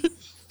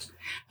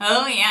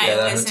 Oh, yeah.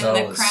 It was in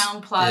the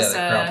Crown Plaza.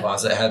 Yeah, the Crown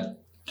Plaza.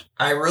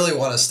 I really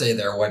want to stay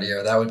there one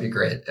year. That would be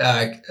great.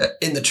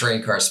 In the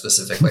train car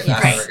specifically,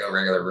 not in a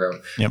regular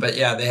room. Yep. But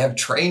yeah, they have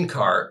train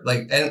car.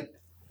 And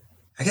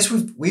I guess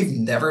we've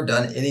never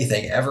done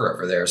anything ever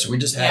over there, so we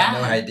just had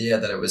no idea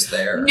that it was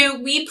there. No,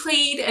 we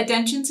played a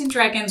Dungeons and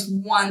Dragons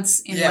once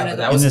in one of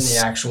that was in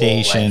the actual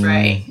station,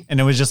 right? And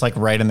it was just like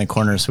right in the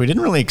corner, so we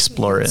didn't really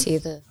explore it. See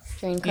the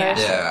train cars.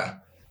 Yeah,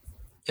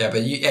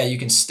 but you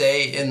can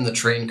stay in the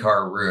train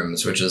car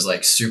rooms, which is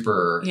like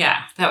super.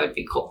 Yeah, that would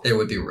be cool. It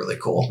would be really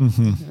cool.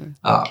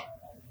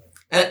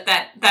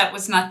 That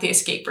was not the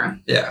escape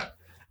room. Yeah,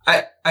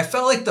 I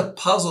felt like the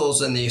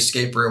puzzles in the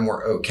escape room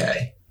were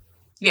okay.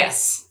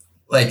 Yes.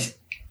 Like,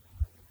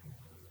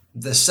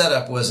 the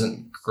setup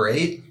wasn't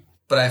great,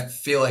 but I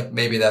feel like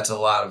maybe that's a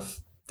lot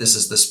of, this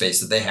is the space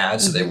that they had,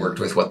 so they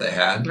worked with what they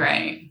had.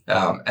 Right.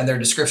 And their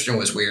description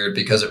was weird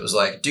because it was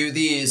like, do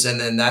these, and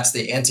then that's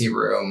the ante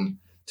room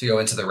to go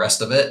into the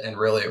rest of it. And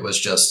really it was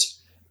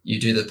just, you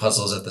do the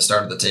puzzles at the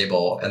start of the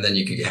table, and then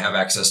you could have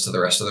access to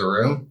the rest of the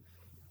room.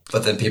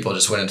 But then people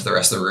just went into the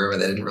rest of the room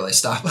and they didn't really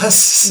stop us.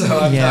 So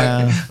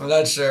I'm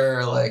not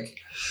sure, like.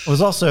 It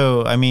was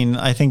also, I mean,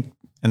 I think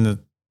in the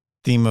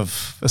theme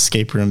of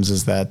escape rooms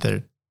is that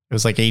it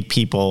was like 8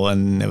 people,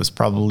 and it was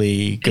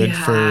probably good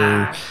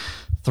for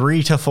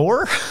 3 to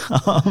 4.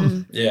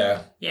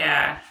 Yeah.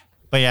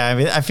 But yeah, I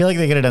mean, I feel like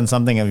they could have done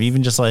something of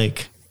even just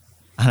like,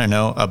 I don't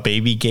know, a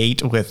baby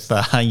gate with,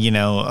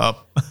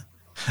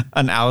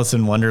 an Alice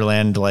in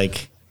Wonderland,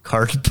 like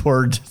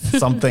cardboard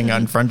something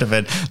on front of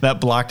it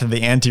that blocked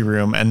the ante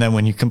room. And then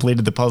when you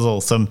completed the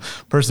puzzle, some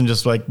person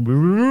just like,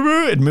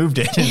 it moved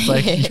it. It's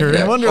like, you're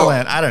in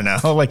Wonderland. I don't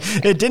know. Like,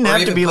 it didn't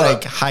have to be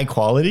like high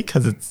quality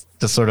because it's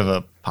just sort of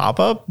a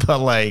pop-up, but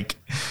like,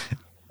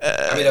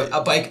 I mean,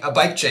 a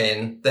bike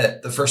chain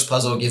that the first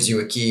puzzle gives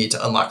you a key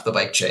to unlock the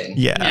bike chain.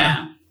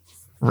 Yeah.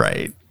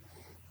 Right.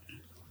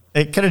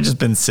 It could have just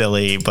been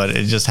silly, but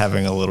it's just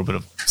having a little bit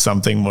of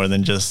something more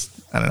than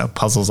just, I don't know,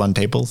 puzzles on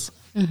tables.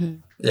 Mm-hmm.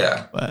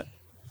 Yeah. But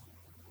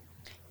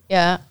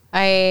yeah,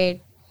 I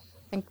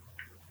think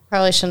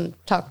probably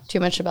shouldn't talk too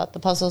much about the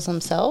puzzles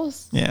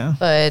themselves. Yeah.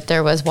 But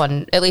there was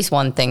at least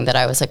one thing that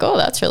I was like, oh,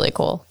 that's really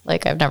cool.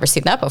 Like, I've never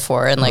seen that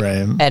before. And like,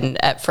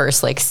 and at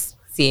first, like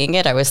seeing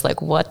it, I was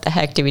like, what the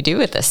heck do we do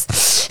with this?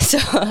 So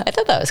I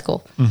thought that was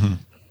cool. Mm-hmm.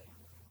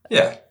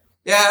 Yeah.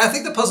 Yeah. I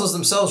think the puzzles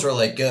themselves were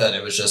like good.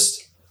 It was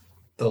just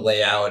the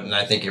layout. And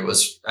I think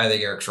Eric's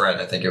right.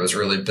 I think it was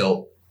really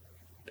built.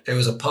 It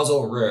was a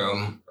puzzle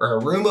room, or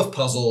a room of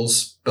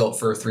puzzles built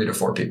for 3 to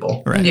 4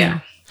 people. Right.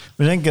 Yeah.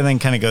 But I think it then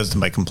kind of goes to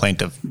my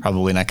complaint of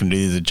probably not going to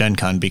do these at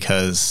GenCon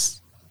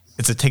because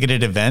it's a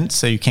ticketed event,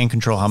 so you can't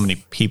control how many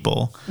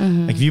people.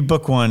 Mm-hmm. Like if you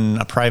book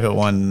a private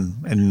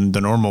one in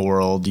the normal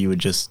world, you would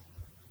just,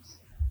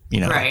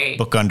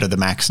 book under the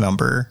max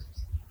number,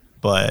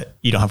 but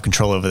you don't have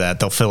control over that.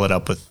 They'll fill it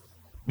up with,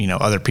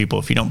 other people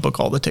if you don't book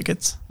all the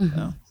tickets. Mm-hmm.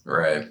 So.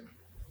 Right.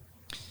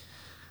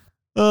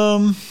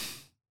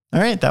 All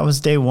right, that was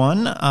day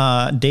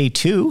 1. Day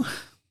 2,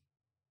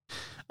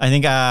 I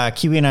think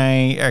Kiwi,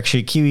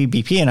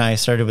 BP and I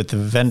started with the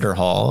vendor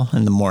hall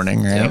in the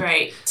morning, right?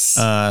 Right.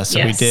 So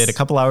we did a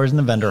couple hours in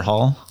the vendor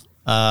hall,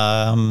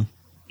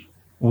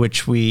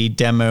 which we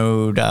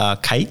demoed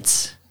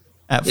kites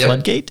at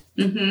Floodgate.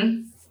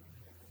 Mm-hmm.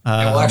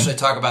 And we'll actually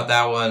talk about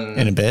that one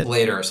in a bit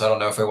later, so I don't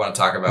know if we want to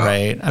talk about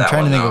Right. I'm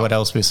trying to think of what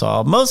else we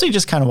saw. Mostly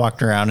just kind of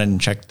walked around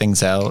and checked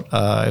things out.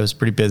 It was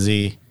pretty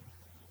busy.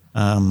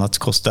 Lots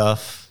of cool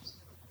stuff.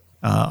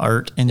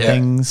 Art and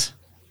things.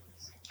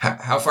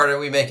 How far did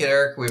we make it,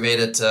 Eric? We made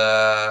it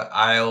to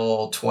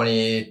aisle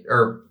 20,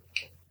 or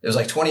it was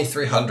like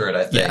 2300,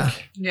 I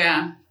think.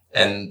 Yeah.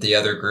 And the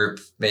other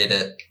group made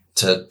it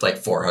to like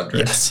 400,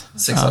 yes.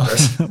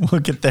 600. We'll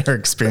get their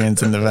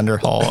experience in the vendor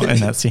hall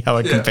and see how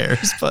it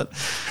compares. But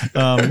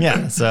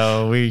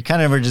so we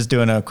kind of were just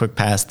doing a quick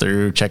pass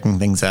through, checking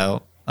things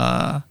out.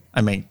 I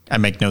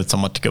make notes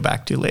on what to go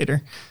back to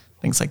later.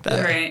 Things like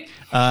that. Right.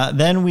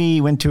 Then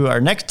we went to our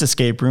next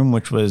escape room,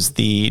 which was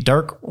the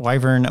Dark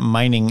Wyvern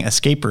Mining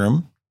Escape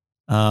Room.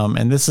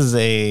 And this is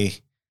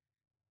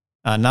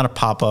not a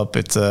pop-up.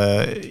 It's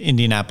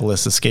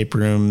Indianapolis escape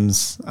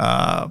rooms,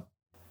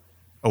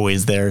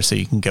 always there, so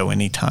you can go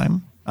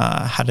anytime.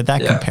 How did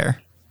that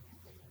compare?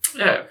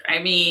 I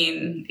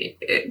mean,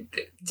 it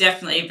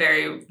definitely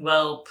very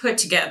well put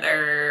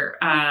together,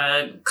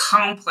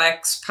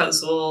 complex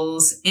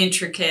puzzles,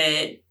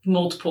 intricate,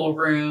 multiple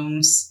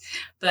rooms.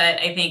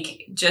 But I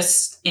think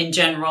just in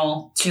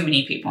general, too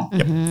many people.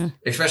 Mm-hmm.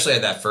 Especially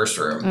in that first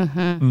room.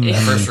 Mm-hmm.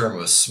 That first room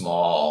was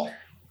small.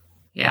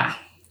 Yeah.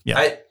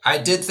 I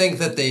did think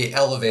that the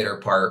elevator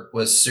part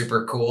was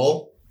super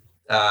cool.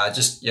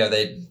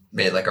 They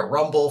made like a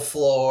rumble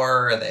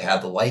floor, and they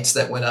had the lights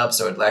that went up,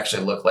 so it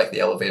actually looked like the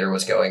elevator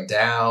was going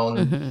down.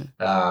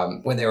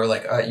 Mm-hmm. When they were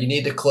like, you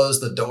need to close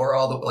the door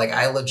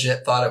I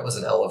legit thought it was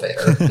an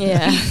elevator.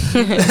 Yeah.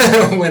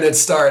 When it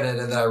started,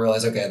 and then I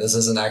realized, okay, this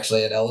isn't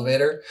actually an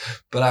elevator.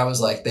 But I was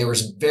like, they were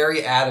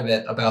very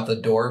adamant about the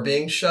door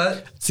being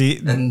shut.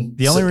 See, and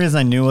the only reason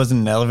I knew it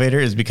wasn't an elevator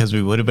is because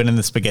we would have been in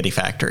the spaghetti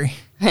factory.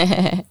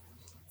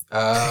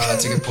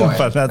 That's a good point.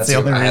 But that's the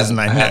only reason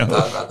I know. hadn't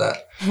thought about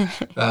that.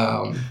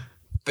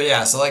 But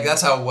yeah, so like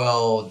that's how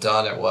well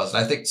done it was.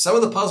 And I think some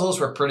of the puzzles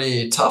were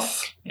pretty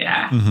tough.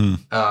 Yeah.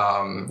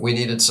 We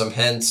needed some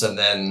hints, and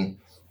then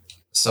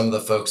some of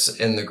the folks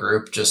in the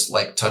group just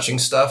like touching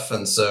stuff,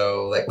 and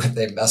so like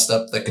they messed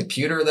up the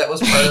computer that was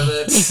part of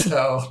it.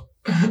 So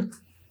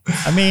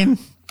I mean,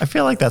 I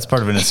feel like that's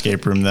part of an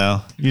escape room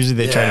though. Usually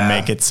they try to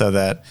make it so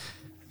that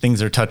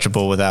things are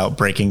touchable without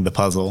breaking the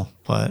puzzle.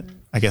 But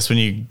I guess when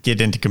you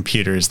get into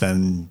computers,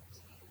 then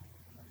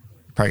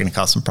you're probably going to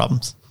cause some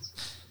problems.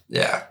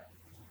 Yeah.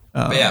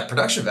 But yeah,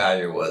 production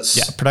value was...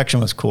 Yeah, production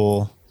was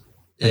cool.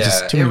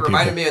 Yeah, it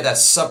reminded me of that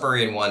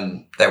submarine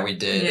one that we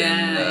did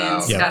in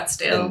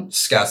Scottsdale. In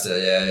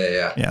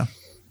Scottsdale, yeah.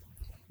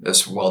 It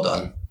was well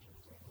done.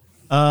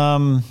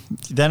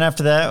 Then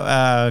after that,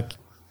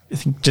 I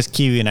think just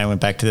Kiwi and I went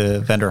back to the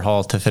vendor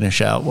hall to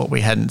finish out what we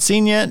hadn't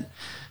seen yet.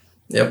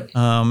 Yep.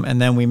 And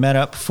then we met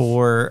up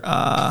for...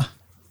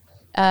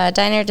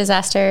 Diner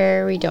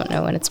Disaster. We don't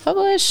know when it's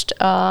published.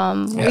 We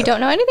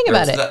don't know anything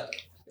about it.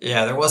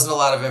 There wasn't a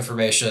lot of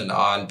information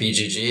on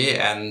BGG,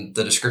 and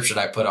the description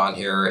I put on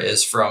here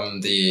is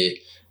from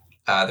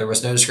there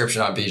was no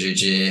description on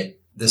BGG.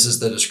 This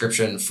is the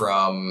description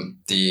from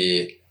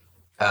the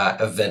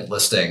event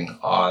listing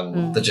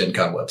on the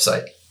GenCon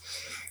website.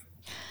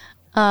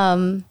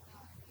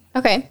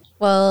 Okay.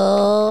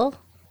 Well,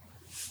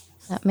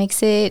 that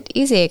makes it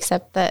easy,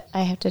 except that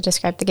I have to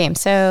describe the game.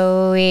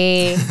 So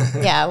we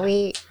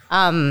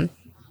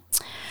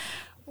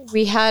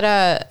had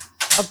a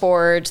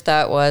board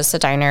that was a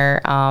diner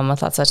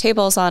with lots of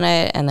tables on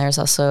it, and there's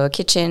also a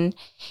kitchen,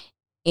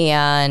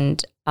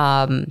 and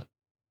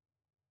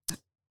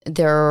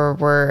there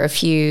were a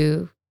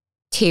few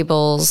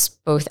tables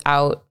both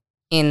out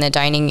in the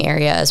dining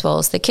area as well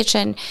as the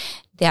kitchen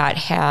that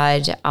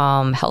had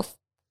health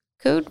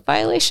code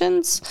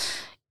violations,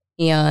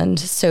 and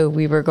so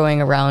we were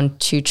going around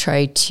to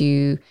try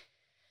to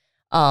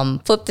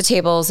flip the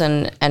tables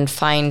and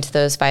find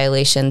those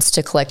violations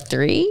to collect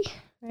 3,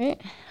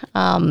 right?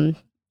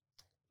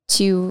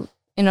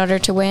 In order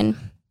to win.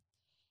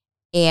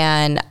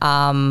 And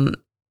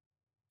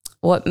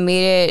what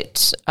made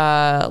it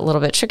a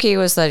little bit tricky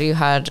was that you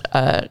had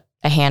a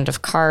hand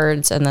of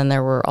cards, and then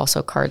there were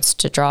also cards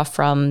to draw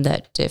from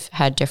that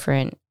had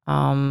different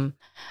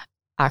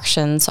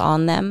actions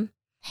on them.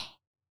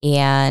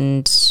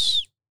 And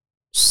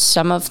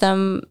some of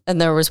them, and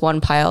there was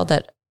one pile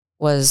that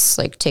was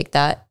like, take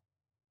that,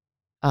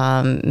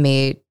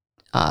 made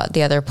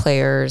the other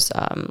players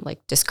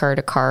like discard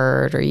a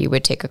card, or you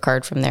would take a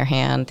card from their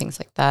hand, things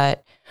like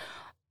that.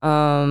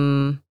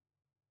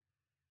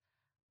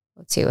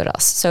 Let's see what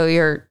else. So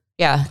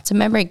it's a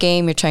memory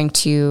game. You're trying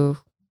to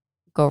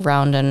go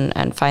around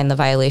and find the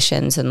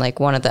violations, and like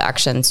one of the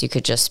actions you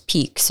could just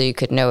peek, so you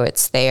could know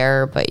it's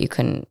there, but you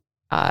couldn't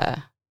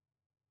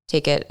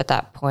take it at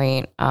that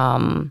point.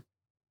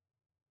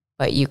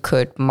 But you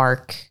could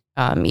mark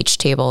each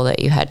table that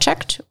you had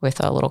checked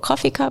with a little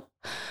coffee cup.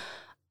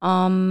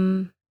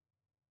 Trying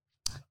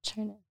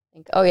to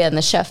think. Oh yeah, and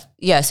the chef.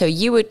 Yeah, so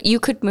you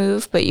could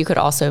move, but you could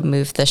also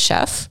move the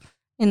chef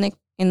in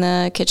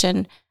the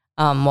kitchen.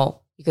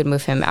 You could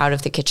move him out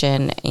of the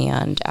kitchen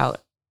and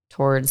out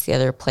towards the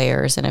other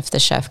players, and if the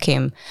chef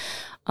came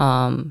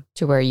to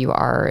where you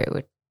are,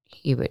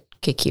 he would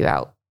kick you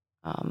out,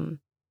 and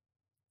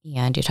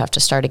you'd have to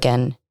start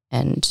again.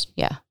 And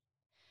yeah,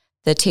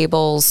 the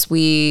tables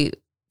the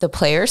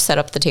players set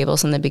up the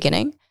tables in the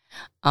beginning,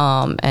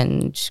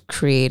 and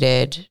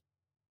created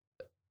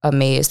a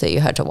maze that you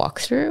had to walk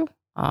through.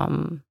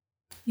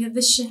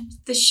 The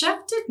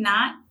chef did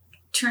not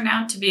turn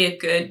out to be a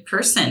good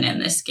person in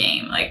this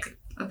game. Like,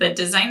 the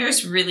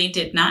designers really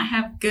did not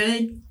have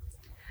good,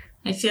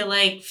 I feel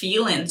like,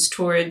 feelings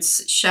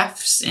towards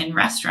chefs in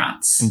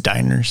restaurants. And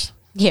diners.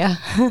 Yeah.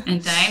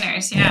 And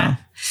diners, yeah.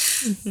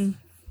 Mm-hmm.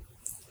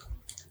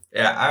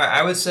 Yeah,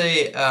 I would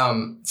say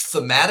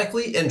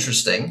thematically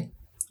interesting.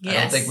 Yes.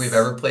 I don't think we've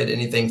ever played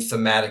anything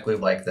thematically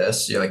like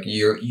this.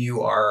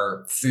 You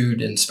are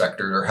food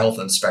inspectors or health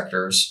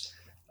inspectors.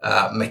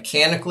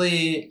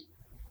 Mechanically,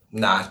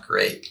 not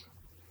great.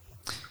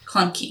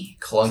 Clunky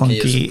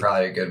is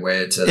probably a good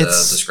way to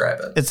describe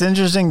it. It's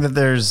interesting that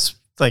there's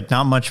like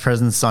not much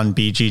presence on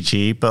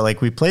BGG, but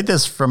like we played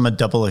this from a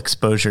double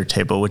exposure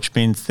table, which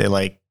means they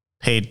like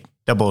paid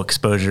double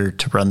exposure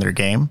to run their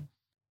game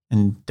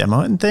and demo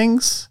it and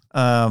things.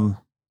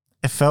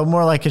 It felt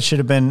more like it should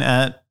have been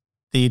at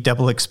the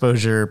double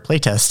exposure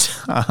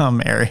playtest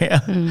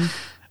area.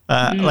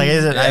 Like I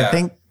said, I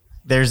think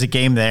there's a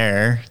game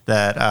there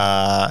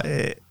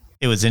that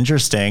it was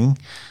interesting.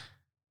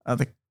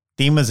 The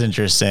theme was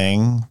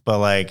interesting, but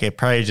like it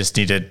probably just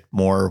needed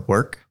more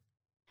work.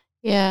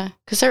 Yeah,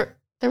 because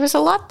there was a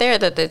lot there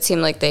that it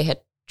seemed like they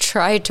had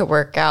tried to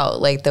work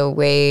out, like the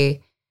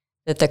way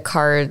that the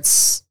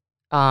cards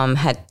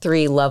had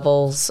 3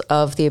 levels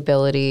of the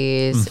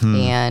abilities,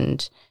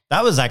 and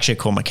that was actually a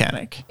cool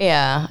mechanic.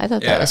 Yeah, I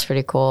thought that was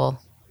pretty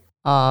cool.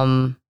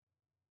 And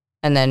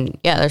then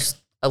there's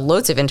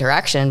loads of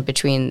interaction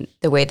between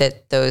the way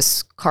that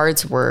those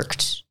cards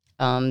worked,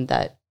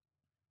 that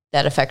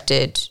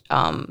affected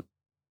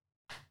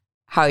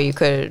how you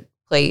could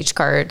play each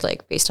card,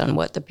 like based on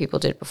what the people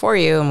did before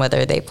you and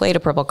whether they played a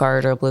purple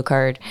card or a blue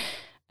card.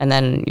 And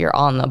then you're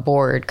on the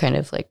board kind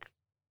of like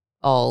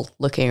all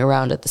looking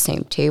around at the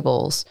same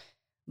tables.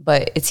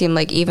 But it seemed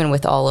like even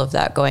with all of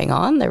that going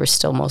on, there was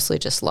still mostly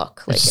just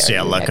luck. Like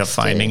luck of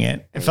finding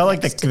it. It felt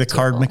like the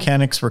card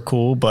mechanics were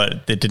cool,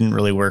 but it didn't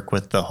really work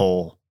with the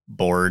whole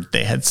board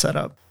they had set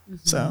up.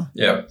 So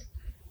yeah.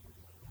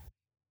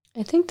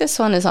 I think this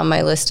one is on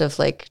my list of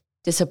like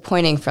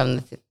disappointing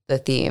from the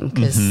theme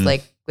because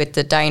like with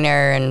the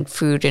diner and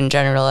food in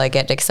general, I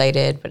get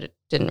excited, but it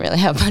didn't really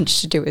have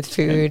much to do with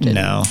food.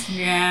 No.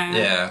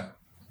 Yeah.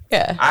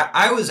 Yeah.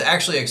 I was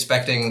actually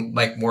expecting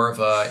like more of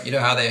a, you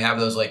know how they have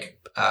those like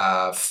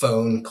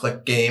phone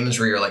click games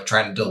where you're like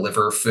trying to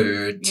deliver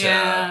food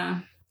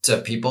to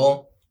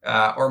people,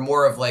 or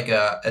more of like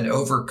an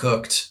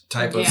overcooked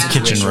type of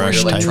situation Kitchen where Rush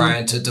you're like type.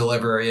 trying to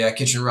deliver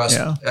Kitchen Rush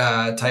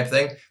type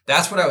thing.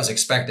 That's what I was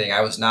expecting.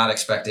 I was not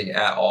expecting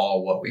at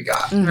all what we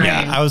got. Mm-hmm.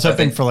 Yeah, I was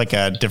hoping for like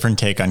a different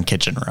take on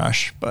Kitchen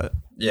Rush, but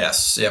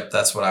yes,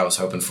 that's what I was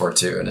hoping for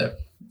too, and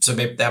so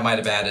maybe that might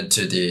have added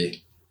to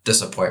the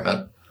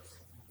disappointment.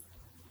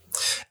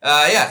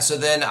 So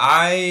then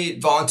I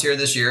volunteered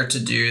this year to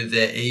do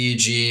the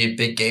AEG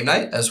Big Game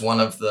Night as one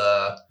of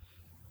the,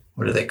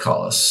 what do they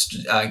call us?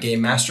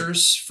 Game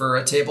masters for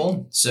a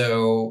table.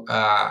 So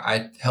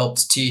I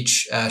helped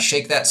teach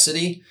Shake That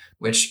City,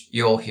 which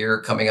you'll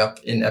hear coming up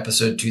in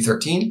episode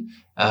 213.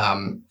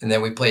 And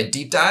then we played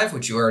Deep Dive,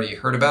 which you already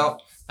heard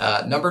about.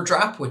 Number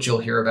Drop, which you'll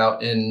hear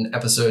about in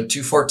episode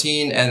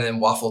 214. And then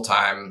Waffle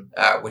Time,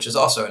 which is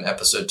also in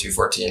episode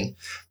 214.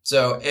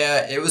 So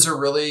it was a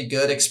really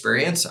good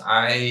experience.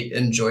 I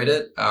enjoyed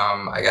it.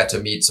 I got to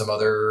meet some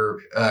other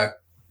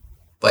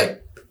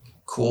like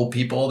cool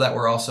people that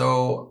were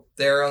also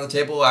there on the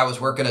table. I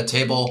was working a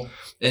table.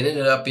 It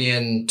ended up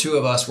being two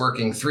of us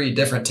working 3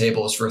 different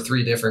tables for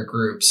 3 different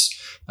groups.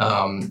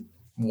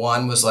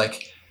 One was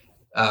like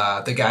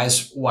the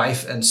guy's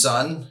wife and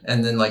son,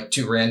 and then like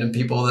 2 random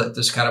people that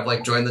just kind of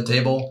like joined the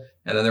table.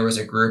 And then there was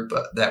a group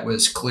that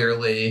was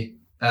clearly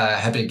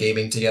had been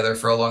gaming together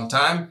for a long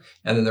time.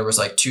 And then there was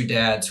like 2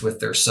 dads with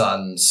their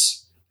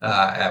sons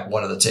at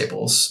one of the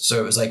tables. So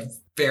it was like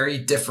very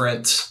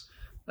different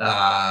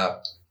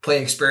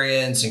play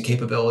experience and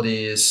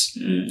capabilities.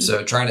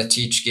 So trying to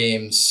teach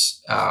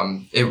games,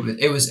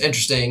 it was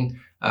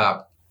interesting.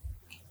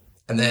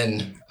 And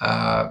then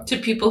to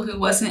people who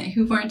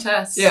weren't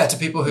us. Yeah, to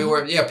people who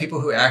were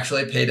people who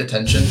actually paid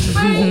attention to the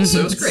rules.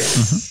 So it was great.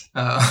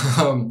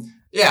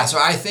 So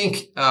I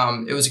think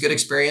it was a good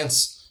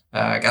experience.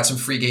 I got some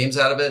free games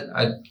out of it.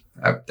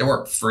 They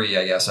weren't free,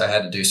 I guess. I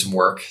had to do some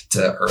work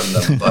to earn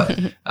them, but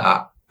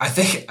I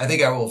think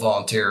I will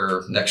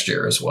volunteer next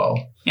year as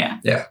well. Yeah,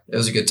 it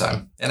was a good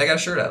time, and I got a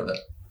shirt out of it.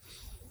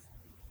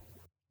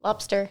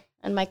 Lobster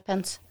and Mike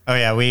Pence. Oh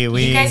yeah, we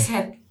you guys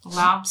had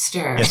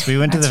lobster. Yes, we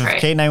went to That's right.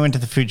 Kate and I went to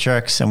the food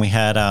trucks, and we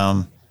had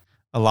a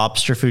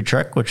lobster food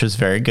truck, which was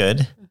very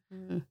good,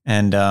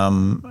 and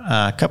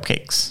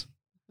cupcakes.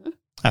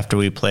 After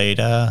we played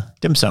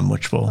Dim Sum,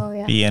 which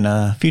will be in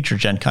a future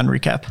GenCon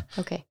recap.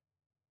 Okay.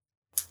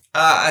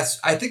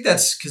 I think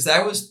that's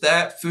because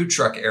that food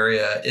truck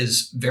area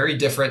is very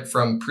different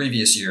from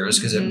previous years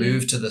because it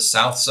moved to the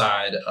south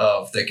side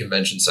of the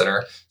convention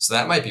center. So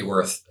that might be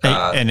worth.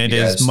 And it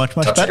is much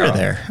better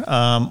there.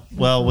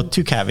 Well, with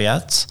 2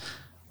 caveats.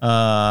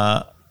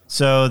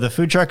 So the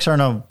food trucks are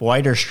on a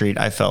wider street.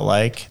 I felt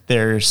like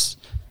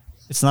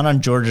it's not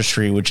on Georgia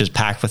Street, which is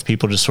packed with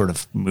people just sort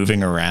of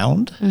moving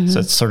around.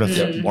 So it's sort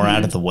of more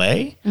out of the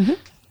way.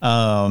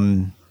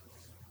 And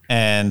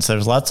so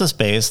there's lots of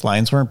space.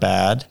 Lines weren't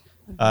bad.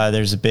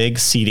 There's a big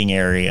seating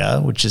area,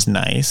 which is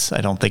nice.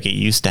 I don't think it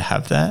used to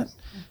have that.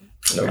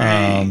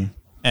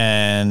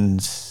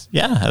 And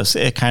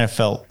it kind of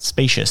felt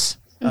spacious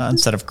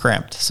instead of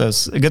cramped. So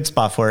it's a good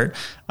spot for it.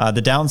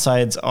 The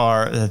downsides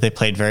are that they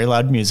played very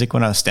loud music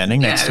when I was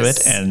standing next to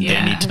it, and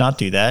they need to not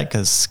do that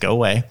because go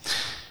away.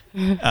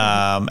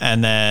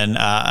 And then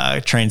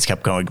trains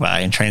kept going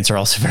by, and trains are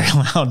also very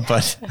loud,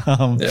 but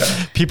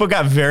people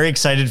got very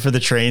excited for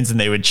the trains and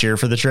they would cheer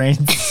for the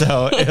trains.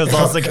 So it was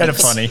also kind of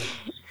funny.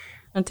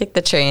 I'll take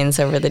the trains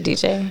over the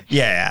DJ.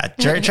 Yeah.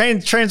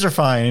 Trains are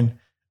fine.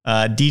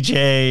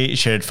 DJ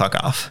should fuck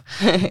off.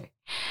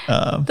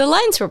 The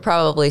lines were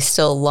probably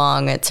still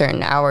long at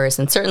certain hours,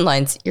 and certain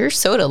lines, your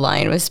soda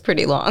line was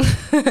pretty long.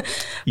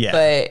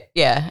 But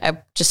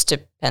it just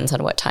depends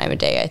on what time of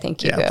day I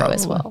think you go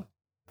as well.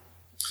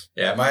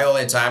 Yeah, my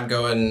only time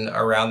going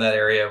around that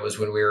area was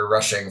when we were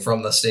rushing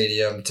from the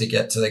stadium to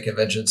get to the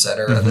convention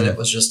center. And then it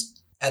was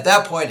just, at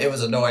that point, it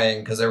was annoying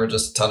because there were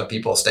just a ton of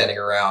people standing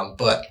around.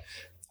 But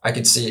I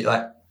could see,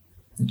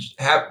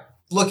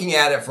 looking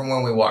at it from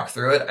when we walked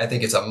through it, I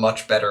think it's a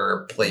much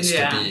better place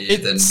to be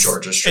than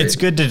Georgia Street. It's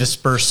good to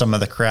disperse some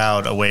of the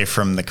crowd away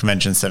from the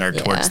convention center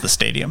towards the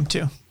stadium,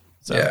 too.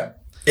 So. Yeah.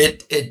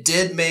 It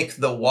did make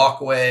the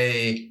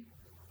walkway...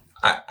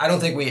 I don't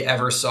think we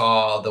ever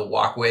saw the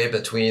walkway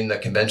between the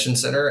convention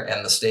center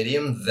and the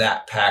stadium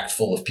that packed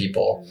full of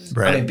people.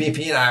 Right. I mean,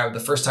 BP and I,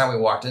 the first time we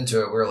walked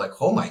into it, we were like,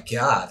 oh my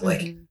God,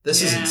 like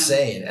this is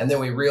insane. And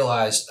then we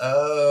realized,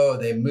 oh,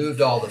 they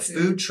moved all the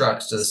food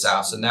trucks to the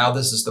south. So now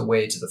this is the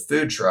way to the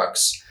food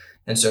trucks.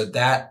 And so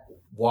that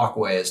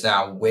walkway is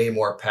now way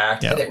more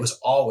packed. And it was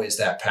always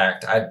that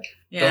packed. I don't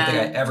think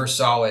I ever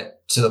saw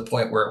it to the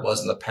point where it was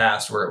in the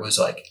past, where it was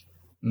like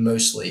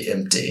mostly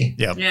empty.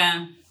 Yep.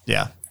 Yeah.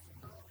 Yeah.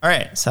 All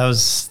right. So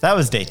that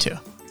was day 2.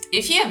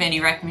 If you have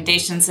any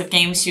recommendations of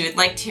games you would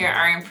like to hear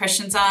our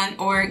impressions on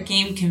or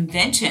game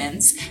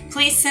conventions,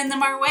 please send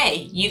them our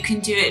way. You can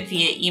do it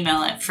via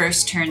email at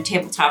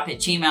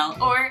firstturntabletop@gmail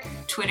or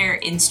Twitter,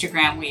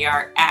 Instagram. We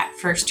are at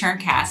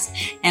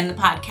firsttturncast. And the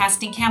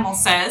Podcasting Camel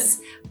says,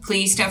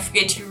 please don't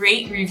forget to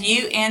rate,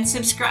 review, and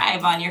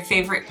subscribe on your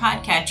favorite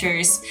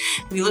podcatchers.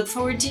 We look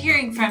forward to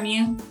hearing from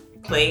you.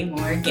 Play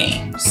more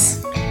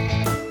games.